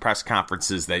of press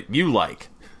conferences that you like.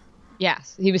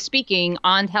 Yes. He was speaking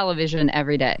on television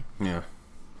every day. Yeah.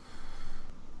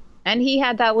 And he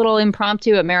had that little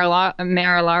impromptu at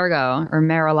Mar-a-Lago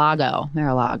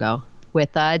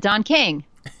with Don King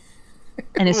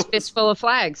and his fistful of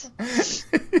flags.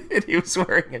 And he was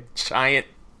wearing a giant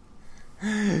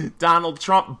Donald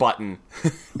Trump button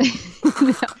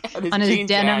on his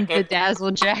denim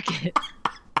bedazzled jacket.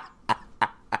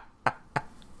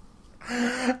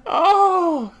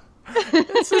 Oh,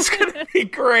 this is going to be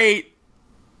great.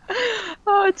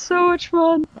 Oh, it's so much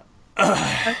fun.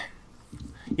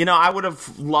 I would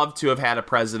have loved to have had a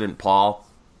President Paul.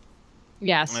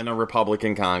 Yes. In a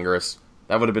Republican Congress.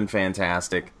 That would have been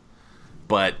fantastic.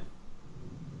 But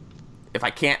if I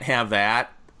can't have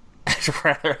that, I'd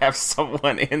rather have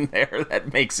someone in there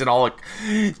that makes it all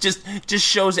just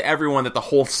shows everyone that the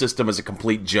whole system is a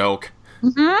complete joke.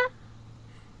 Mm-hmm.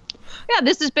 Yeah,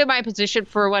 this has been my position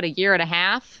for, a year and a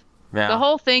half? Yeah. The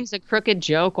whole thing's a crooked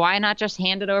joke. Why not just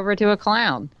hand it over to a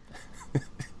clown?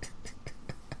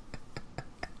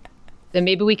 Then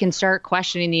maybe we can start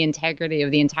questioning the integrity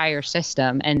of the entire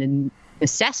system and the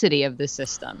necessity of the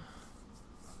system.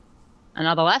 And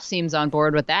now the left seems on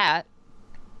board with that.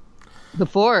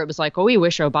 Before, it was like, we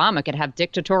wish Obama could have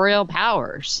dictatorial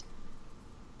powers.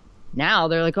 Now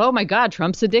they're like, oh, my God,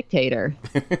 Trump's a dictator.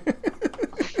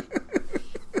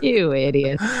 You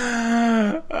idiot.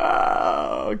 Oh,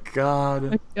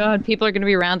 God. Oh, God, people are going to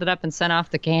be rounded up and sent off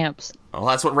to camps. Well,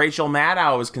 that's what Rachel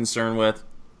Maddow was concerned with.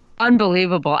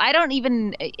 Unbelievable. I don't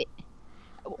even...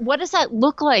 What does that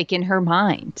look like in her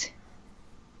mind?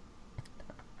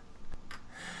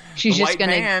 She's just going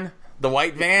to... The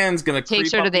white van's going to creep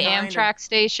takes her to the behind Amtrak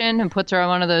station and puts her on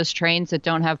one of those trains that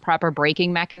don't have proper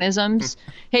braking mechanisms.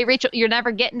 Hey, Rachel, you're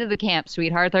never getting to the camp,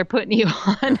 sweetheart. They're putting you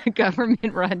on a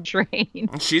government-run train.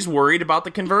 She's worried about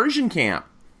the conversion camp.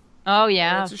 Oh,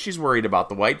 yeah. That's what she's worried about.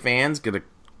 The white van's going to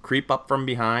creep up from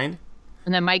behind.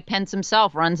 And then Mike Pence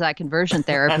himself runs that conversion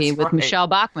therapy with right. Michelle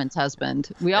Bachmann's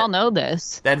husband. We all know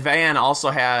this. That van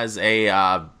also has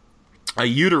a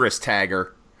uterus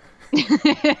tagger.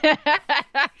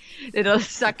 It'll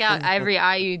suck out every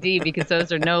IUD because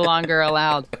those are no longer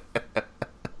allowed.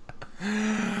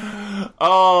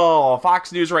 Oh,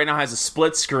 Fox News right now has a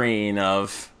split screen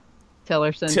of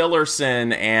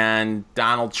Tillerson and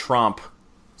Donald Trump.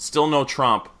 Still no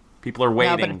Trump. People are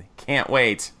waiting. No, Can't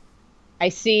wait. I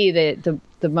see the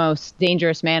most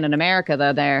dangerous man in America,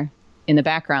 though, there in the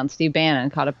background. Steve Bannon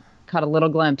caught a little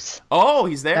glimpse. Oh,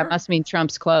 he's there? That must mean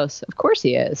Trump's close. Of course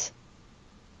he is.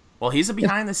 Well, he's a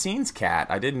behind-the-scenes cat.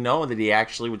 I didn't know that he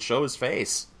actually would show his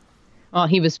face. Well,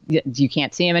 you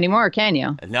can't see him anymore, can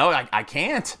you? No, I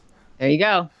can't. There you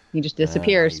go. He just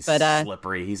disappears. He's but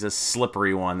slippery. He's a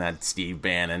slippery one, that Steve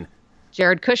Bannon.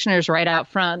 Jared Kushner's right out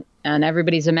front, and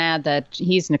everybody's mad that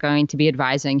he's going to be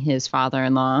advising his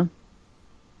father-in-law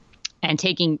and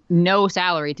taking no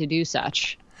salary to do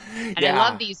such. And I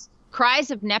love these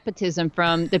cries of nepotism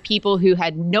from the people who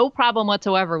had no problem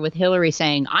whatsoever with Hillary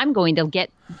saying, I'm going to get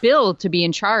Bill to be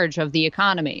in charge of the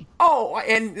economy. Oh,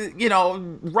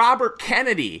 and, Robert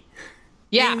Kennedy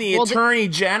being the attorney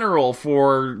general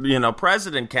for,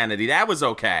 President Kennedy. That was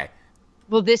okay.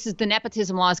 Well, the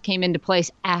nepotism laws came into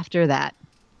place after that.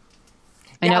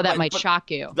 I know that might shock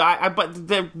you. But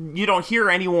you don't hear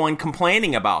anyone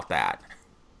complaining about that.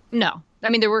 No. I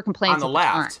mean, there were complaints. On the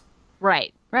left.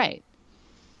 Right.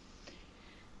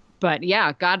 But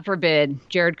yeah, God forbid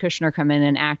Jared Kushner come in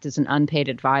and act as an unpaid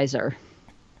advisor.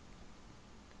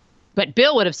 But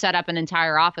Bill would have set up an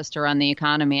entire office to run the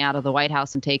economy out of the White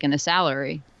House and taken a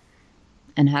salary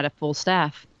and had a full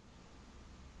staff.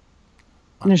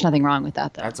 And there's nothing wrong with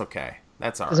that, though. That's okay.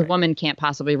 That's all right. Because a woman can't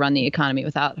possibly run the economy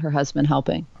without her husband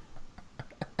helping.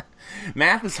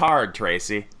 Math is hard,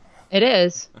 Tracy. It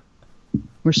is.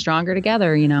 We're stronger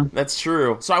together, That's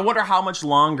true. So I wonder how much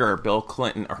longer Donald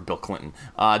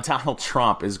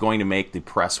Trump is going to make the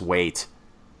press wait.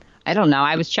 I don't know.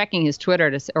 I was checking his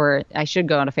Twitter, or I should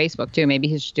go on to Facebook, too. Maybe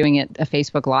he's doing a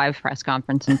Facebook Live press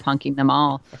conference and punking them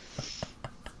all.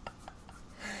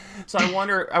 So I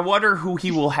wonder who he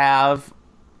will have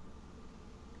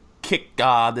kick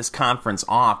this conference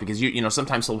off, because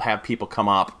sometimes he'll have people come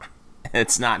up.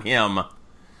 It's not him.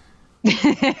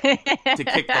 To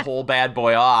kick the whole bad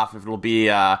boy off. If it'll be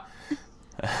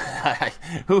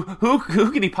who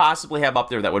could he possibly have up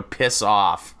there that would piss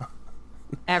off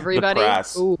everybody? The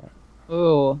press.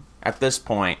 Ooh. At this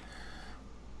point,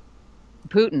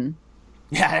 Putin.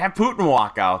 Yeah, have Putin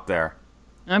walk out there.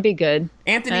 That'd be good.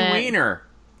 Anthony Weiner.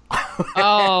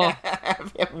 Oh.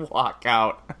 Have him walk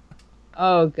out.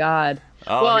 Oh God.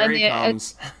 Oh, well, here he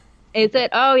comes. Is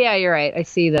it? Oh yeah, you're right. I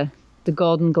see the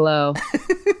golden glow.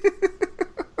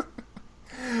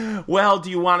 Well, do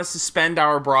you want to suspend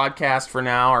our broadcast for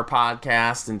now, our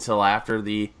podcast, until after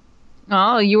the...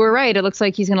 Oh, you were right. It looks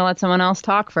like he's going to let someone else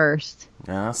talk first.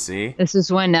 See? This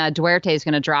is when Duarte is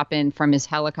going to drop in from his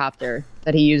helicopter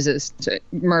that he uses to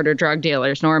murder drug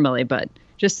dealers normally, but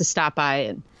just to stop by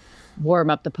and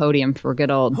warm up the podium for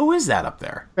good old... Who is that up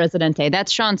there? Presidente.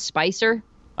 That's Sean Spicer.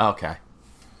 Okay.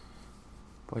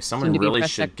 Boy, someone really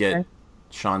should get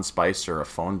Sean Spicer a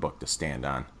phone book to stand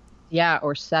on. Yeah,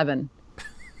 or 7.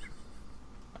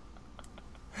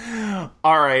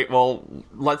 All right, well,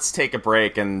 let's take a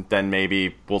break, and then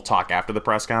maybe we'll talk after the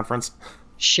press conference.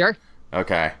 Sure.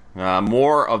 Okay.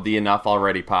 More of the Enough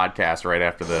Already podcast right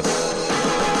after this.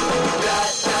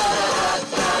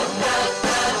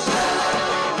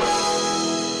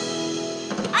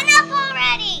 Enough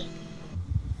already!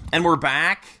 And we're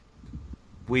back.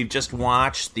 We've just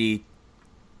watched the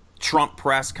Trump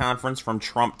press conference from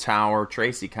Trump Tower.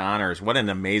 Tracy Connors, what an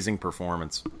amazing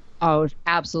performance. Oh,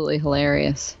 absolutely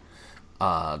hilarious.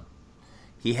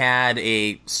 He had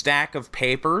a stack of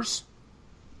papers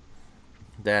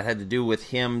that had to do with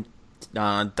him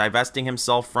divesting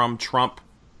himself from Trump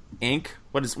Inc.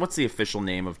 What's the official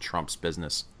name of Trump's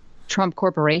business? Trump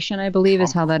Corporation, I believe,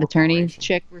 is how that attorney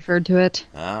chick referred to it.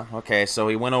 Okay, so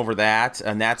he went over that,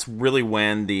 and that's really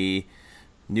when the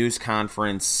news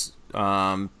conference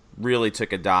really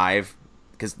took a dive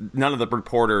because none of the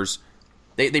reporters,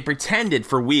 they pretended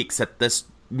for weeks that this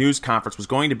news conference was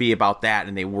going to be about that,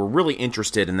 and they were really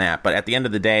interested in that. But at the end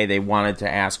of the day, they wanted to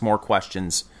ask more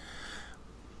questions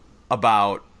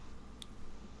about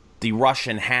the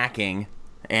Russian hacking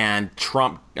and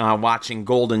Trump watching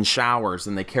golden showers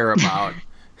than they care about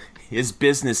his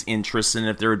business interests and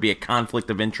if there would be a conflict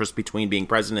of interest between being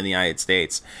president of the United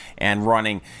States and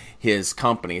running his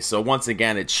company. So once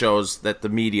again, it shows that the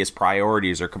media's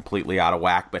priorities are completely out of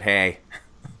whack, but hey.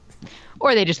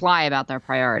 Or they just lie about their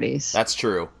priorities. That's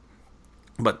true.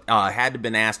 But had to have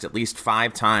been asked at least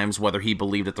 5 times whether he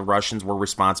believed that the Russians were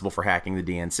responsible for hacking the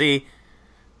DNC,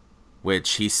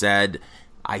 which he said,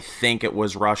 I think it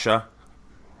was Russia,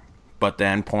 but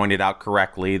then pointed out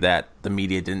correctly that the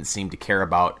media didn't seem to care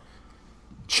about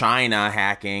China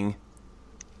hacking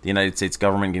the United States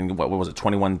government, getting, what was it,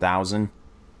 21,000?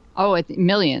 Oh,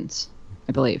 millions,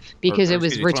 I believe, because Or it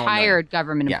was retired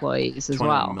government employees as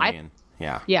well. Million.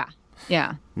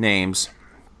 Yeah. Names.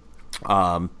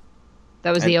 That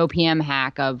was the OPM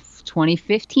hack of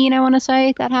 2015, I want to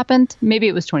say that happened. Maybe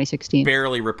it was 2016.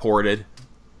 Barely reported.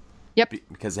 Yep.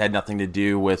 Because it had nothing to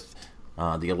do with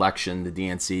the election, the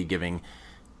DNC giving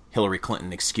Hillary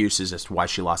Clinton excuses as to why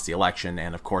she lost the election.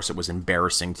 And, of course, it was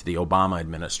embarrassing to the Obama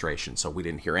administration, so we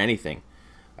didn't hear anything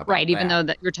about that. Right, even though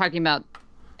that you're talking about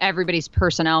everybody's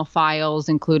personnel files,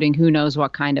 including who knows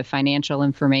what kind of financial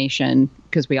information,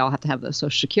 because we all have to have those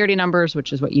social security numbers,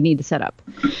 which is what you need to set up.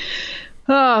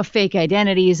 Oh, fake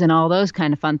identities and all those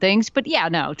kind of fun things. But yeah,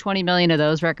 no, 20 million of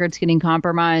those records getting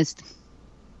compromised.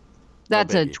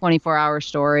 That's a 24-hour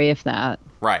story, if that.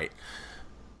 Right.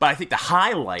 But I think the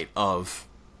highlight of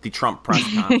the Trump press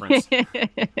conference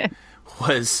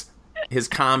was his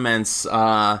comments.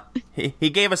 He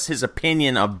gave us his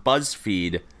opinion of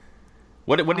BuzzFeed.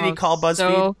 What did he call BuzzFeed?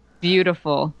 So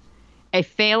beautiful. A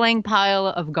failing pile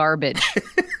of garbage.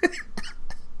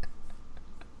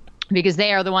 Because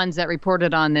they are the ones that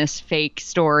reported on this fake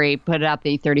story, put out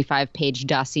the 35-page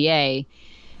dossier.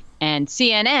 And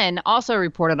CNN also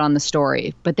reported on the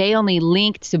story, but they only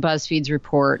linked to BuzzFeed's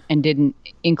report and didn't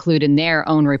include in their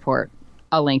own report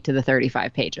a link to the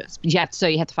 35 pages. So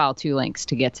you have to file 2 links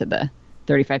to get to the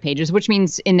 35 pages, which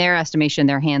means in their estimation,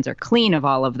 their hands are clean of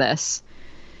all of this.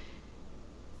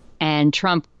 And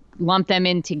Trump lumped them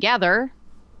in together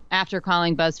after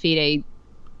calling BuzzFeed a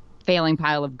failing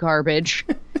pile of garbage.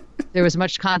 There was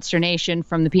much consternation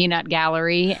from the peanut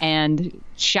gallery, and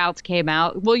shouts came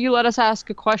out, will you let us ask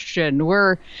a question?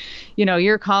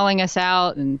 You're calling us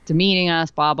out and demeaning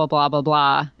us, blah, blah, blah, blah,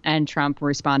 blah. And Trump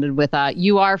responded with,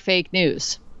 you are fake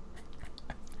news.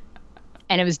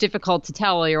 And it was difficult to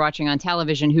tell while you're watching on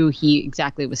television who he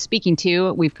exactly was speaking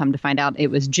to. We've come to find out it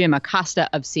was Jim Acosta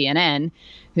of CNN,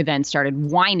 who then started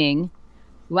whining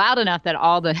loud enough that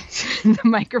all the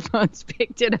microphones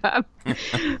picked it up.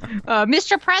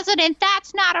 Mr. President,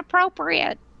 that's not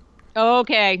appropriate.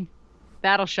 Okay,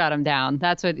 that'll shut him down.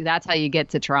 That's how you get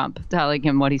to Trump, telling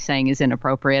him what he's saying is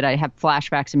inappropriate. I have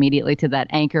flashbacks immediately to that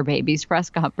Anchor Babies press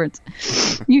conference.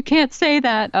 You can't say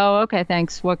that. Oh, okay,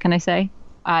 thanks. What can I say?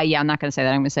 Yeah, I'm not going to say that.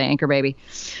 I'm going to say Anchor Baby.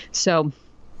 So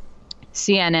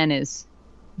CNN is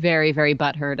very, very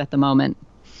butthurt at the moment.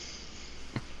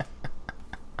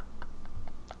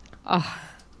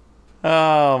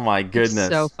 Oh my goodness.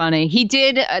 So funny.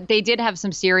 They did have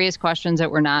some serious questions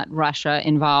that were not Russia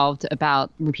involved about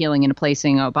repealing and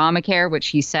replacing Obamacare, which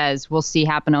he says we'll see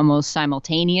happen almost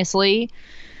simultaneously.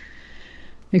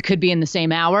 It could be in the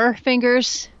same hour,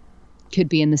 fingers. Could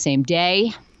be in the same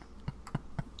day.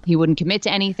 He wouldn't commit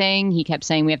to anything. He kept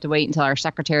saying we have to wait until our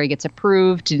secretary gets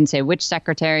approved. Didn't say which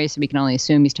secretary, so we can only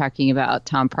assume he's talking about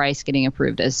Tom Price getting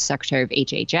approved as Secretary of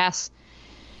HHS.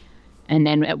 And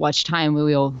then at which time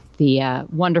the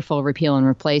wonderful repeal and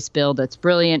replace bill that's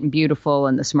brilliant and beautiful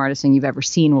and the smartest thing you've ever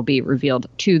seen will be revealed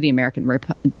to the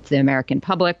American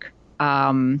public.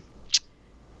 There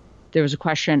was a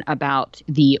question about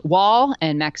the wall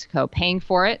and Mexico paying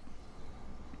for it.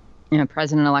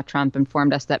 President-elect Trump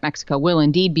informed us that Mexico will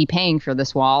indeed be paying for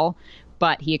this wall,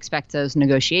 but he expects those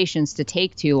negotiations to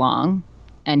take too long,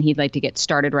 and he'd like to get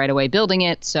started right away building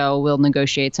it, so we'll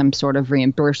negotiate some sort of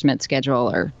reimbursement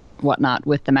schedule or whatnot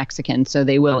with the Mexicans, so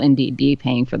they will indeed be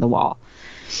paying for the wall.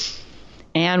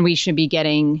 And we should be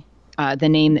getting the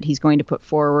name that he's going to put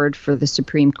forward for the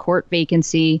Supreme Court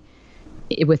vacancy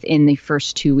within the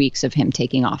first 2 weeks of him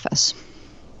taking office.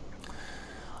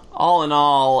 All in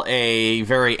all, a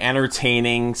very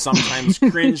entertaining, sometimes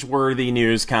cringeworthy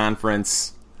news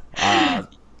conference.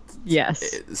 Yes.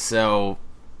 So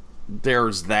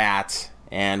there's that,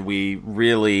 and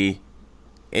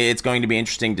it's going to be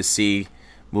interesting to see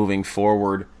moving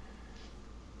forward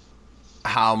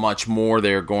how much more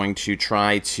they're going to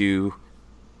try to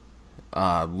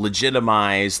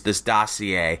legitimize this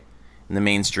dossier in the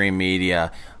mainstream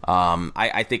media.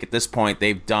 I think at this point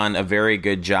they've done a very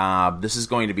good job. This is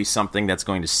going to be something that's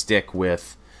going to stick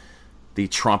with the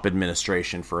Trump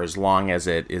administration for as long as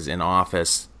it is in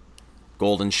office.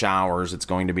 Golden showers, it's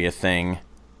going to be a thing.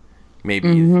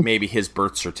 Maybe his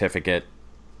birth certificate.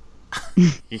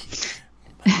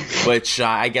 Which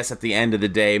I guess at the end of the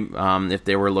day, if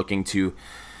they were looking to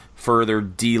further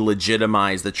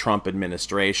delegitimize the Trump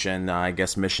administration, I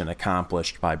guess mission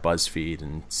accomplished by BuzzFeed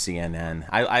and CNN.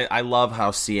 I love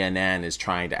how CNN is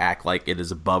trying to act like it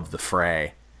is above the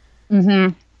fray.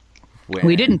 Mm-hmm.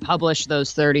 We didn't publish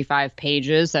those 35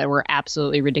 pages that were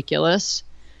absolutely ridiculous,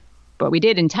 but we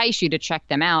did entice you to check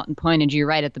them out and pointed you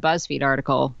right at the BuzzFeed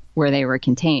article where they were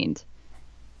contained.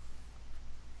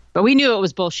 But we knew it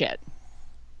was bullshit.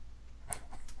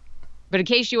 But in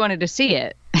case you wanted to see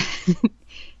it,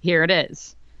 here it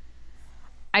is.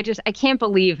 I can't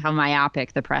believe how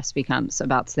myopic the press becomes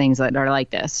about things that are like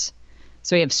this.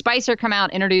 So we have Spicer come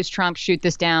out, introduce Trump, shoot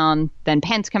this down. Then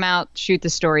Pence come out, shoot the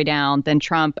story down. Then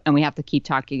Trump, and we have to keep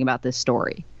talking about this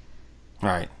story. All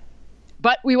right.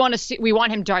 But we want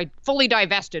him fully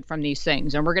divested from these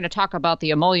things, and we're going to talk about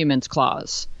the emoluments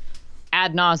clause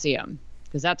ad nauseum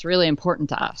because that's really important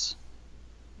to us.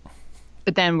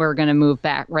 But then we're going to move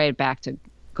right back to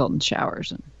golden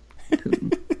showers and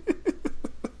Putin.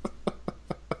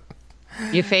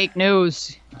 You fake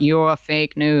news. You're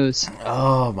fake news.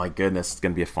 Oh, my goodness. It's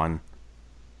going to be a fun.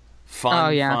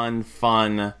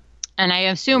 And I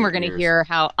assume we're going to hear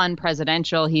how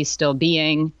unpresidential he's still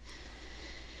being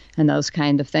and those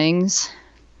kind of things.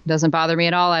 Doesn't bother me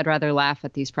at all. I'd rather laugh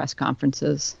at these press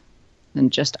conferences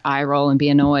than just eye roll and be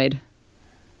annoyed.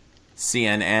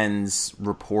 CNN's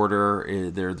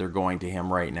reporter, they're going to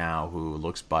him right now, who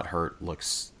looks butthurt,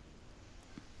 looks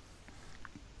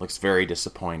very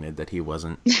disappointed that he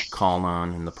wasn't called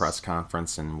on in the press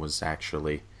conference and was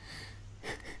actually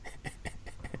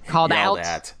called out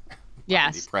at.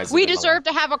 Yes, we deserve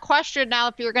to have a question now.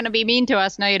 If you're going to be mean to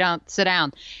us, no, you don't. Sit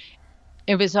down.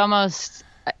 It was almost,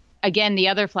 again, the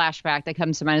other flashback that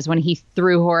comes to mind is when he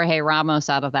threw Jorge Ramos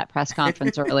out of that press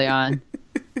conference early on.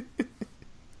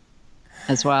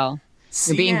 As well.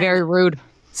 You're being very rude.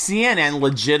 CNN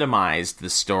legitimized the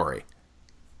story.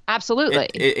 Absolutely.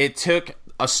 It took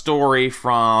a story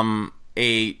from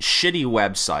a shitty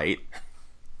website.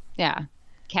 Yeah.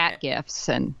 Cat gifts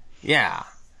and... Yeah.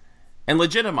 And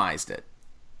legitimized it.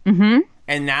 Mm-hmm.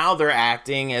 And now they're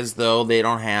acting as though they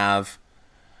don't have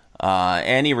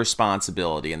any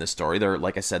responsibility in the story. They're,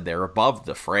 like I said, they're above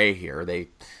the fray here. They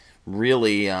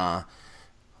really had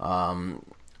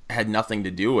nothing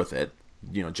to do with it.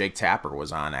 You know, Jake Tapper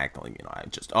was on acting,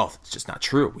 it's just not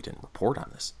true. We didn't report on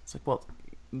this. It's like, well,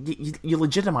 you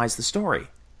legitimize the story.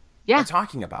 Yeah. We're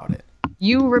talking about it.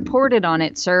 You reported on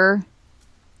it, sir.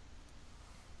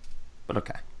 But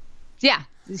okay. Yeah.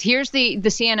 Here's the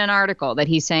CNN article that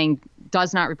he's saying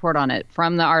does not report on it.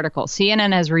 From the article,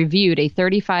 CNN has reviewed a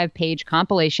 35-page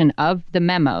compilation of the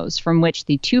memos from which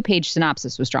the 2-page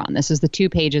synopsis was drawn. This is the 2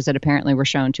 pages that apparently were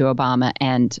shown to Obama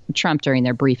and Trump during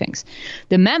their briefings.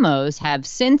 The memos have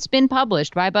since been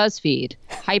published by BuzzFeed,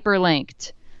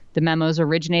 hyperlinked. The memos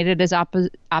originated as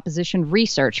opposition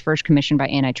research, first commissioned by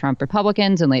anti-Trump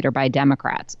Republicans and later by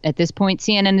Democrats. At this point,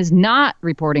 CNN is not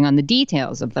reporting on the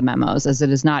details of the memos, as it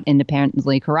has not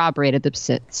independently corroborated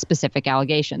the specific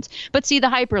allegations. But see the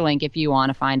hyperlink if you want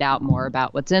to find out more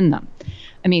about what's in them.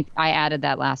 I mean, I added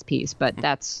that last piece, but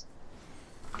that's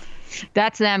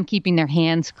them keeping their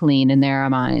hands clean in their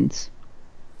minds.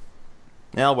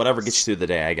 Well, whatever gets you through the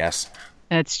day, I guess.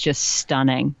 It's just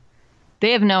stunning.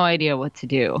 They have no idea what to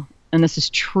do. And this is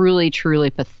truly,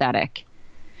 truly pathetic.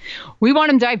 We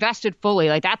want him divested fully.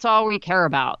 Like, that's all we care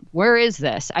about. Where is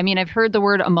this? I mean, I've heard the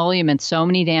word emolument so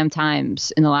many damn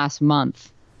times in the last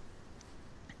month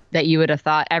that you would have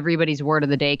thought everybody's word of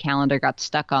the day calendar got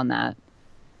stuck on that.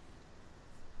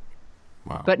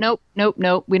 Wow. But nope.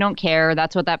 We don't care.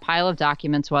 That's what that pile of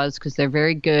documents was, because they're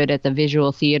very good at the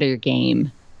visual theater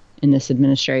game in this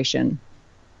administration.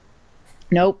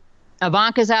 Nope.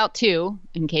 Ivanka's out too,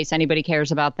 in case anybody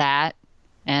cares about that.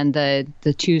 And the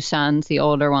 2 sons, the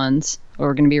older ones,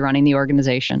 are going to be running the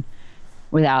organization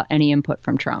without any input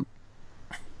from Trump.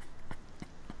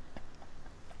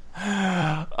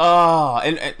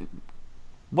 And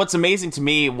what's amazing to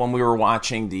me when we were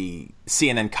watching the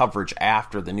CNN coverage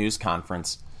after the news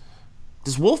conference,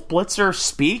 does Wolf Blitzer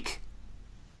speak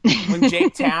when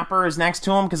Jake Tapper is next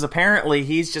to him? Because apparently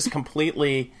he's just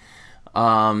completely...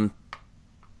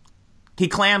 he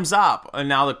clams up. And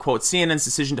now the quote, CNN's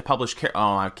decision to publish...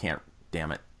 I can't.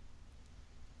 Damn it.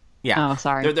 Yeah. Oh,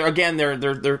 sorry.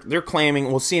 They're claiming,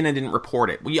 well, CNN didn't report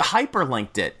it. Well, you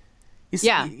hyperlinked it.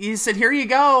 Yeah. You said, here you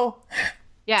go.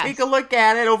 Yes. Take a look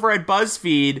at it over at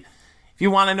BuzzFeed if you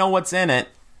want to know what's in it.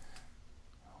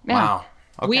 Yeah. Wow.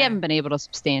 Okay. We haven't been able to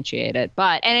substantiate it,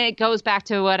 and it goes back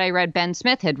to what I read Ben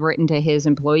Smith had written to his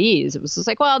employees. It was just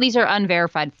like, well, these are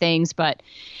unverified things, but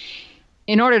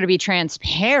in order to be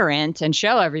transparent and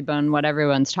show everyone what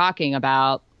everyone's talking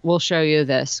about, we'll show you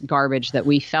this garbage that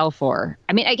we fell for.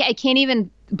 I mean, I can't even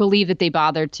believe that they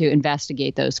bothered to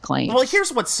investigate those claims. Well,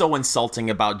 here's what's so insulting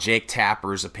about Jake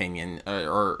Tapper's opinion,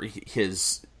 or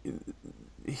his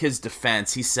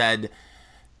defense. He said,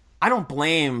 I don't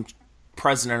blame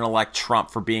President-elect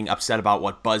Trump for being upset about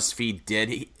what BuzzFeed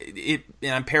did.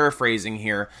 And I'm paraphrasing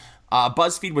here.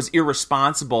 BuzzFeed was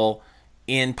irresponsible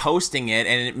in posting it,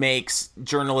 and it makes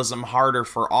journalism harder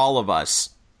for all of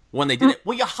us when they did it.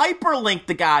 Well, you hyperlinked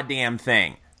the goddamn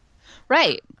thing.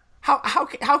 Right.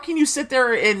 How can you sit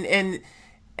there and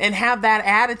have that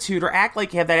attitude or act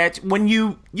like you have that attitude when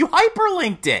you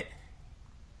hyperlinked it?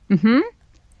 Mm-hmm.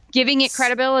 Giving it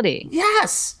credibility.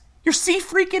 Yes. You're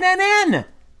C-freaking NN.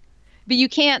 But you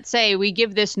can't say we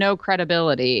give this no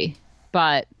credibility,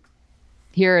 but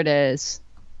here it is.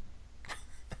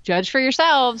 Judge for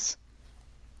yourselves.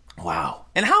 Wow.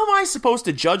 And how am I supposed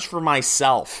to judge for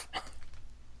myself?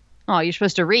 Oh, you're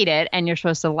supposed to read it, and you're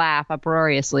supposed to laugh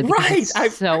uproariously because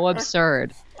it's so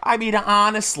absurd. I mean,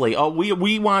 honestly,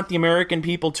 we want the American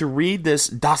people to read this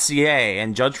dossier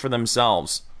and judge for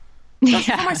themselves. Judge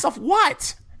for myself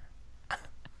what?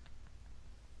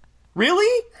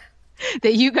 Really?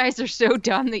 That you guys are so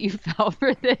dumb that you fell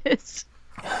for this.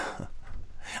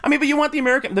 I mean, but you want the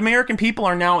American people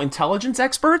are now intelligence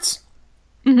experts?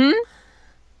 Mm-hmm.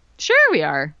 Sure we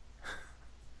are.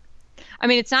 I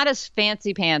mean, it's not as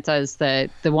fancy pants as the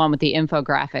one with the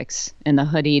infographics and the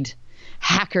hoodied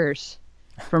hackers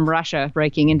from Russia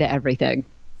breaking into everything.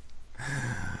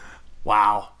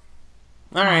 Wow.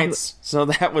 All right. So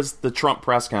that was the Trump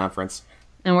press conference.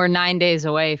 And we're 9 days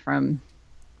away from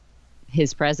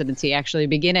his presidency actually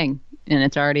beginning, and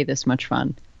it's already this much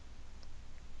fun.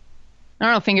 I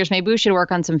don't know, Fingers, maybe we should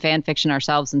work on some fan fiction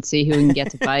ourselves and see who we can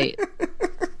get to bite.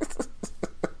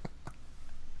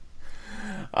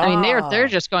 I mean, they're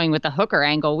just going with the hooker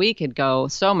angle. We could go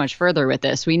so much further with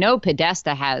this. We know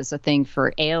Podesta has a thing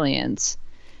for aliens.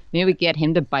 Maybe we could get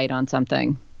him to bite on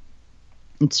something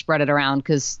and spread it around,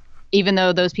 because even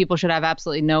though those people should have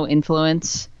absolutely no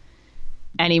influence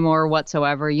anymore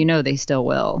whatsoever, they still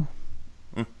will.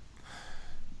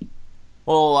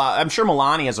 Well, I'm sure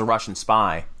Melania is a Russian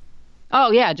spy.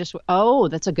 Oh, yeah.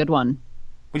 That's a good one.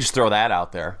 We just throw that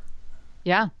out there.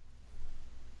 Yeah.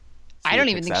 I don't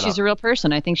even think she's a real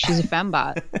person. I think she's a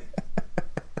fembot.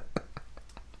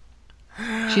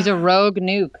 She's a rogue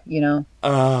nuke,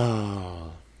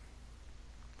 Oh.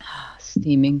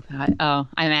 Steaming pile. Oh,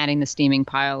 I'm adding the steaming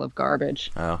pile of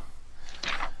garbage. Oh.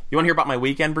 You want to hear about my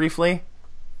weekend briefly?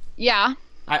 Yeah.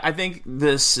 I think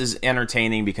this is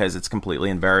entertaining because it's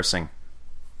completely embarrassing.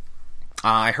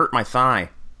 I hurt my thigh.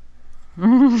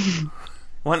 Want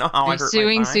to know how I hurt my thigh?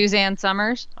 Suing Suzanne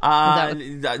Summers? Yeah,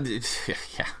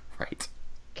 right.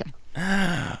 Okay.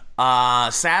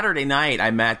 Saturday night,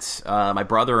 I met my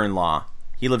brother-in-law.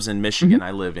 He lives in Michigan. I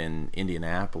live in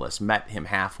Indianapolis. Met him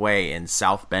halfway in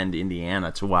South Bend,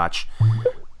 Indiana, to watch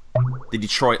the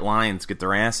Detroit Lions get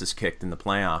their asses kicked in the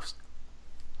playoffs.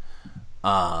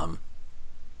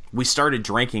 We started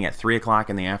drinking at 3 o'clock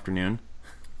in the afternoon.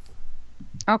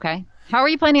 Okay. How are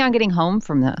you planning on getting home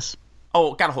from this?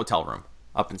 Oh, got a hotel room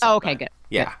up in South Oh, okay, Bend. good.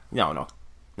 Yeah. Good. No,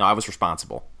 I was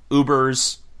responsible.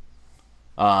 Ubers,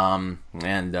 and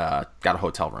got a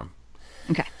hotel room.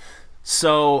 Okay.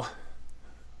 So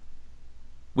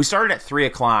we started at 3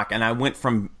 o'clock, and I went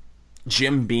from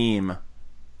Jim Beam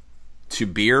to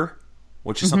beer,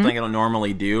 which is something I don't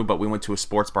normally do, but we went to a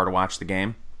sports bar to watch the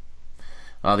game.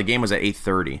 The game was at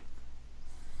 8:30.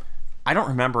 I don't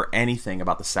remember anything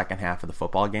about the second half of the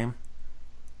football game.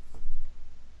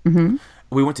 Mm-hmm.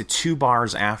 We went to 2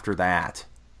 bars after that.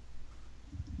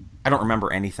 I don't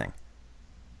remember anything.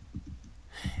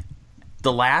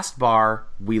 The last bar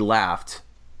we left,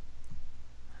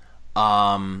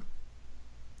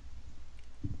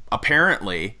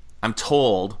 apparently, I'm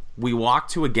told, we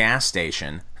walked to a gas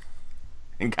station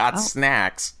and got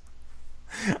snacks.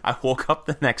 I woke up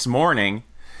the next morning,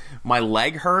 my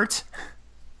leg hurt,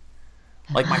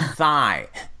 like my thigh,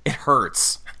 it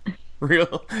hurts.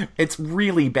 It's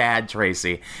really bad,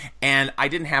 Tracy. And I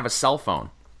didn't have a cell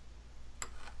phone.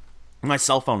 My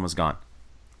cell phone was gone.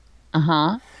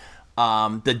 Uh-huh.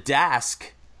 The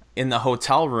desk in the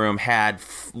hotel room had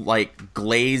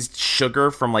glazed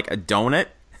sugar from like a donut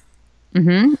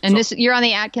Mm-hmm. And you're on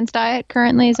the Atkins diet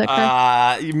currently, is that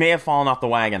correct? You may have fallen off the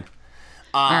wagon.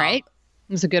 All right.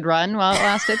 It was a good run while it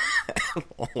lasted.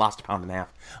 Lost a pound and a half.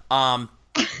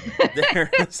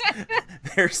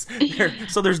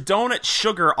 So there's donut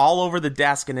sugar all over the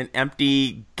desk in an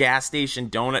empty gas station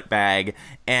donut bag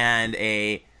and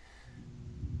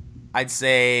I'd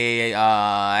say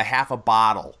half a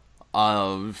bottle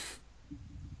of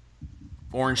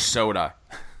orange soda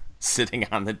sitting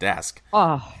on the desk.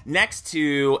 Oh. Next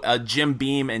to a Jim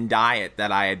Beam and diet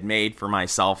that I had made for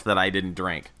myself that I didn't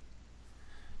drink.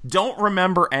 Don't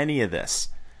remember any of this.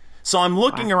 So I'm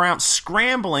looking around,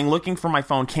 scrambling, looking for my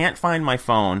phone. Can't find my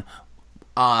phone.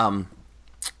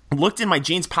 Looked in my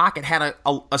jeans pocket, had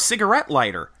a cigarette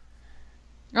lighter.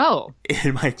 Oh.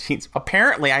 In my jeans.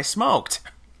 Apparently, I smoked.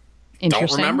 Interesting.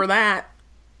 Don't remember that.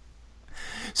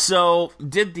 So,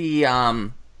 did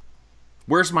the,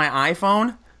 where's my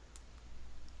iPhone?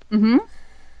 Mm-hmm.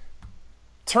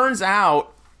 Turns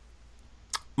out,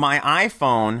 my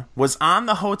iPhone was on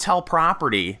the hotel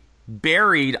property,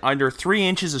 buried under 3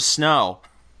 inches of snow.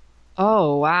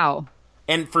 Oh, wow.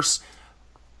 And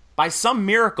by some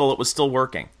miracle, it was still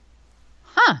working.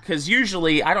 Huh. Because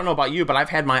usually, I don't know about you, but I've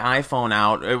had my iPhone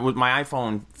out. With my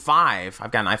iPhone 5,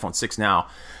 I've got an iPhone 6 now.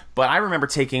 But I remember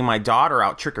taking my daughter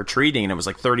out trick-or-treating, and it was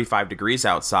like 35 degrees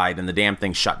outside, and the damn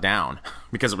thing shut down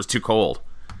because it was too cold.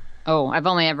 Oh, I've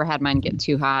only ever had mine get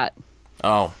too hot.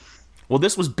 Oh. Well,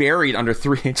 this was buried under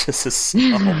 3 inches of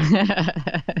snow.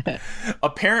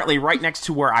 Apparently, right next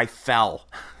to where I fell.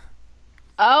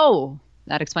 Oh,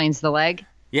 that explains the leg?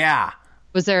 Yeah.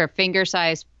 Was there a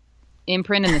finger-sized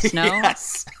imprint in the snow?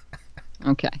 Yes.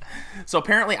 Okay. So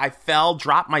apparently I fell,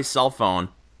 dropped my cell phone,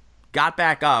 got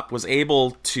back up, was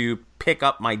able to pick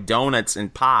up my donuts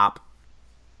and pop,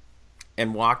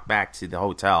 and walk back to the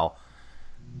hotel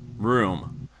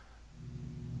room.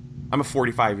 I'm a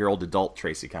 45-year-old adult,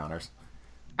 Tracy Connors.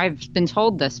 I've been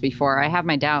told this before. I have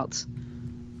my doubts.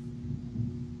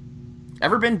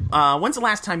 Ever been, when's the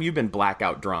last time you've been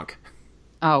blackout drunk?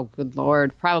 Oh, good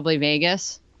Lord. Probably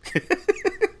Vegas.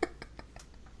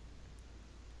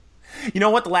 You know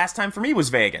what? The last time for me was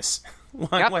Vegas. When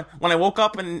I woke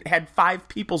up and had 5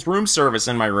 people's room service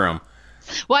in my room.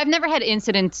 Well, I've never had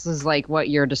incidences like what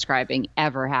you're describing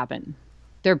ever happen.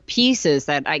 They're pieces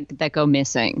that go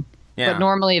missing. Yeah. But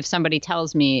normally if somebody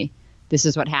tells me this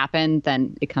is what happened,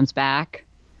 then it comes back.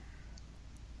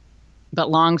 But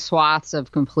long swaths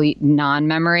of complete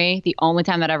non-memory, the only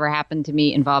time that ever happened to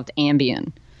me involved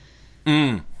Ambien.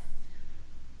 Mm.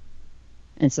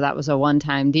 And so that was a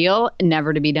one-time deal,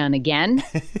 never to be done again,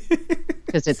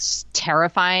 because it's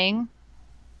terrifying.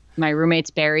 My roommates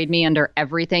buried me under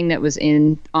everything that was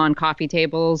on coffee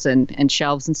tables and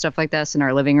shelves and stuff like this in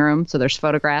our living room. So there's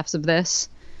photographs of this.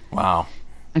 Wow.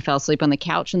 I fell asleep on the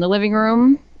couch in the living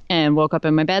room and woke up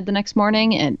in my bed the next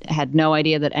morning and had no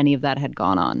idea that any of that had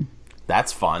gone on.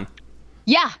 That's fun.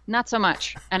 Yeah, not so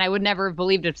much. And I would never have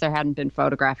believed it if there hadn't been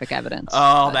photographic evidence.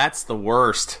 Oh, but that's the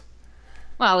worst.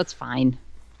 Well, it's fine.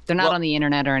 They're not on the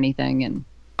internet or anything. And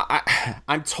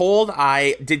I'm told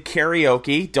I did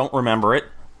karaoke. Don't remember it.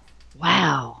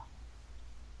 Wow.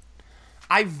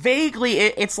 I vaguely...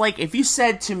 It's like if you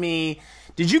said to me,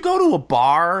 did you go to a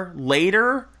bar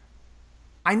later?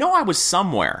 I know I was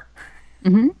somewhere.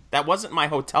 Mm-hmm. That wasn't my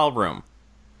hotel room.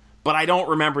 But I don't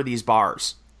remember these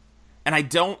bars. And I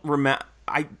don't remember...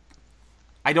 I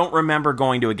don't remember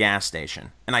going to a gas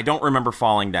station. And I don't remember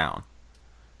falling down.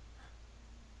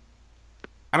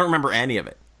 I don't remember any of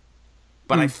it.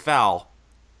 But I fell,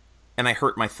 and I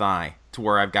hurt my thigh to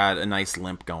where I've got a nice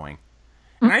limp going.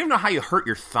 And I don't even know how you hurt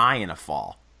your thigh in a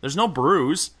fall. There's no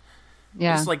bruise.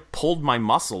 Yeah. I just, like, pulled my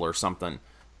muscle or something.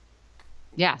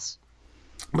 Yes.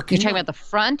 But You're talking about the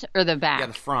front or the back? Yeah,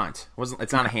 the front.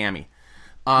 It's not a hammy.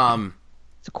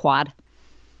 It's a quad.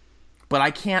 But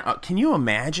I can't... can you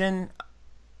imagine?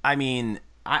 I mean,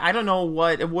 I don't know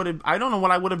what it would have... I don't know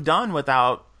what I would have done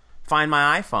without Find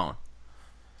My iPhone.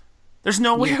 There's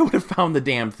no way I would have found the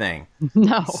damn thing.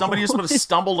 No. Somebody just would have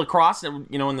stumbled across it,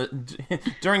 you know,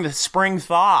 during the spring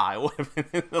thaw. It would have been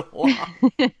in the lawn.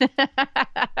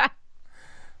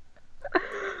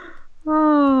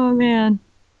 Oh, man.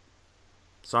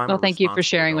 So well, thank you for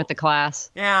sharing with the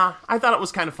class. Yeah, I thought it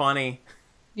was kind of funny.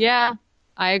 Yeah,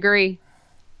 I agree.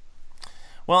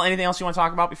 Well, anything else you want to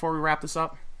talk about before we wrap this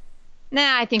up?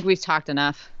 Nah, I think we've talked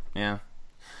enough. Yeah.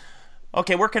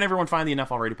 Okay, where can everyone find the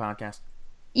Enough Already podcast?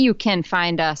 You can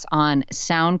find us on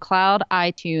SoundCloud,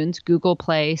 iTunes, Google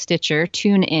Play, Stitcher,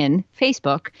 TuneIn,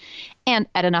 Facebook, and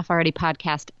at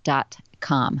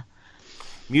enoughalreadypodcast.com.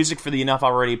 Music for the Enough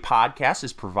Already podcast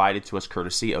is provided to us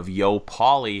courtesy of Yo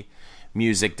Pauly.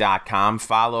 music.com.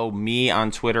 Follow me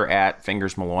on Twitter at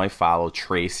Fingers Malloy. Follow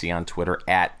Tracy on Twitter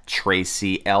at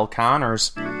Tracy L.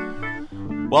 Connors.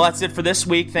 Well, that's it for this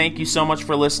week. Thank you so much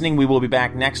for listening. We will be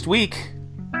back next week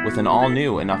with an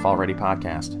all-new Enough Already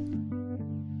podcast.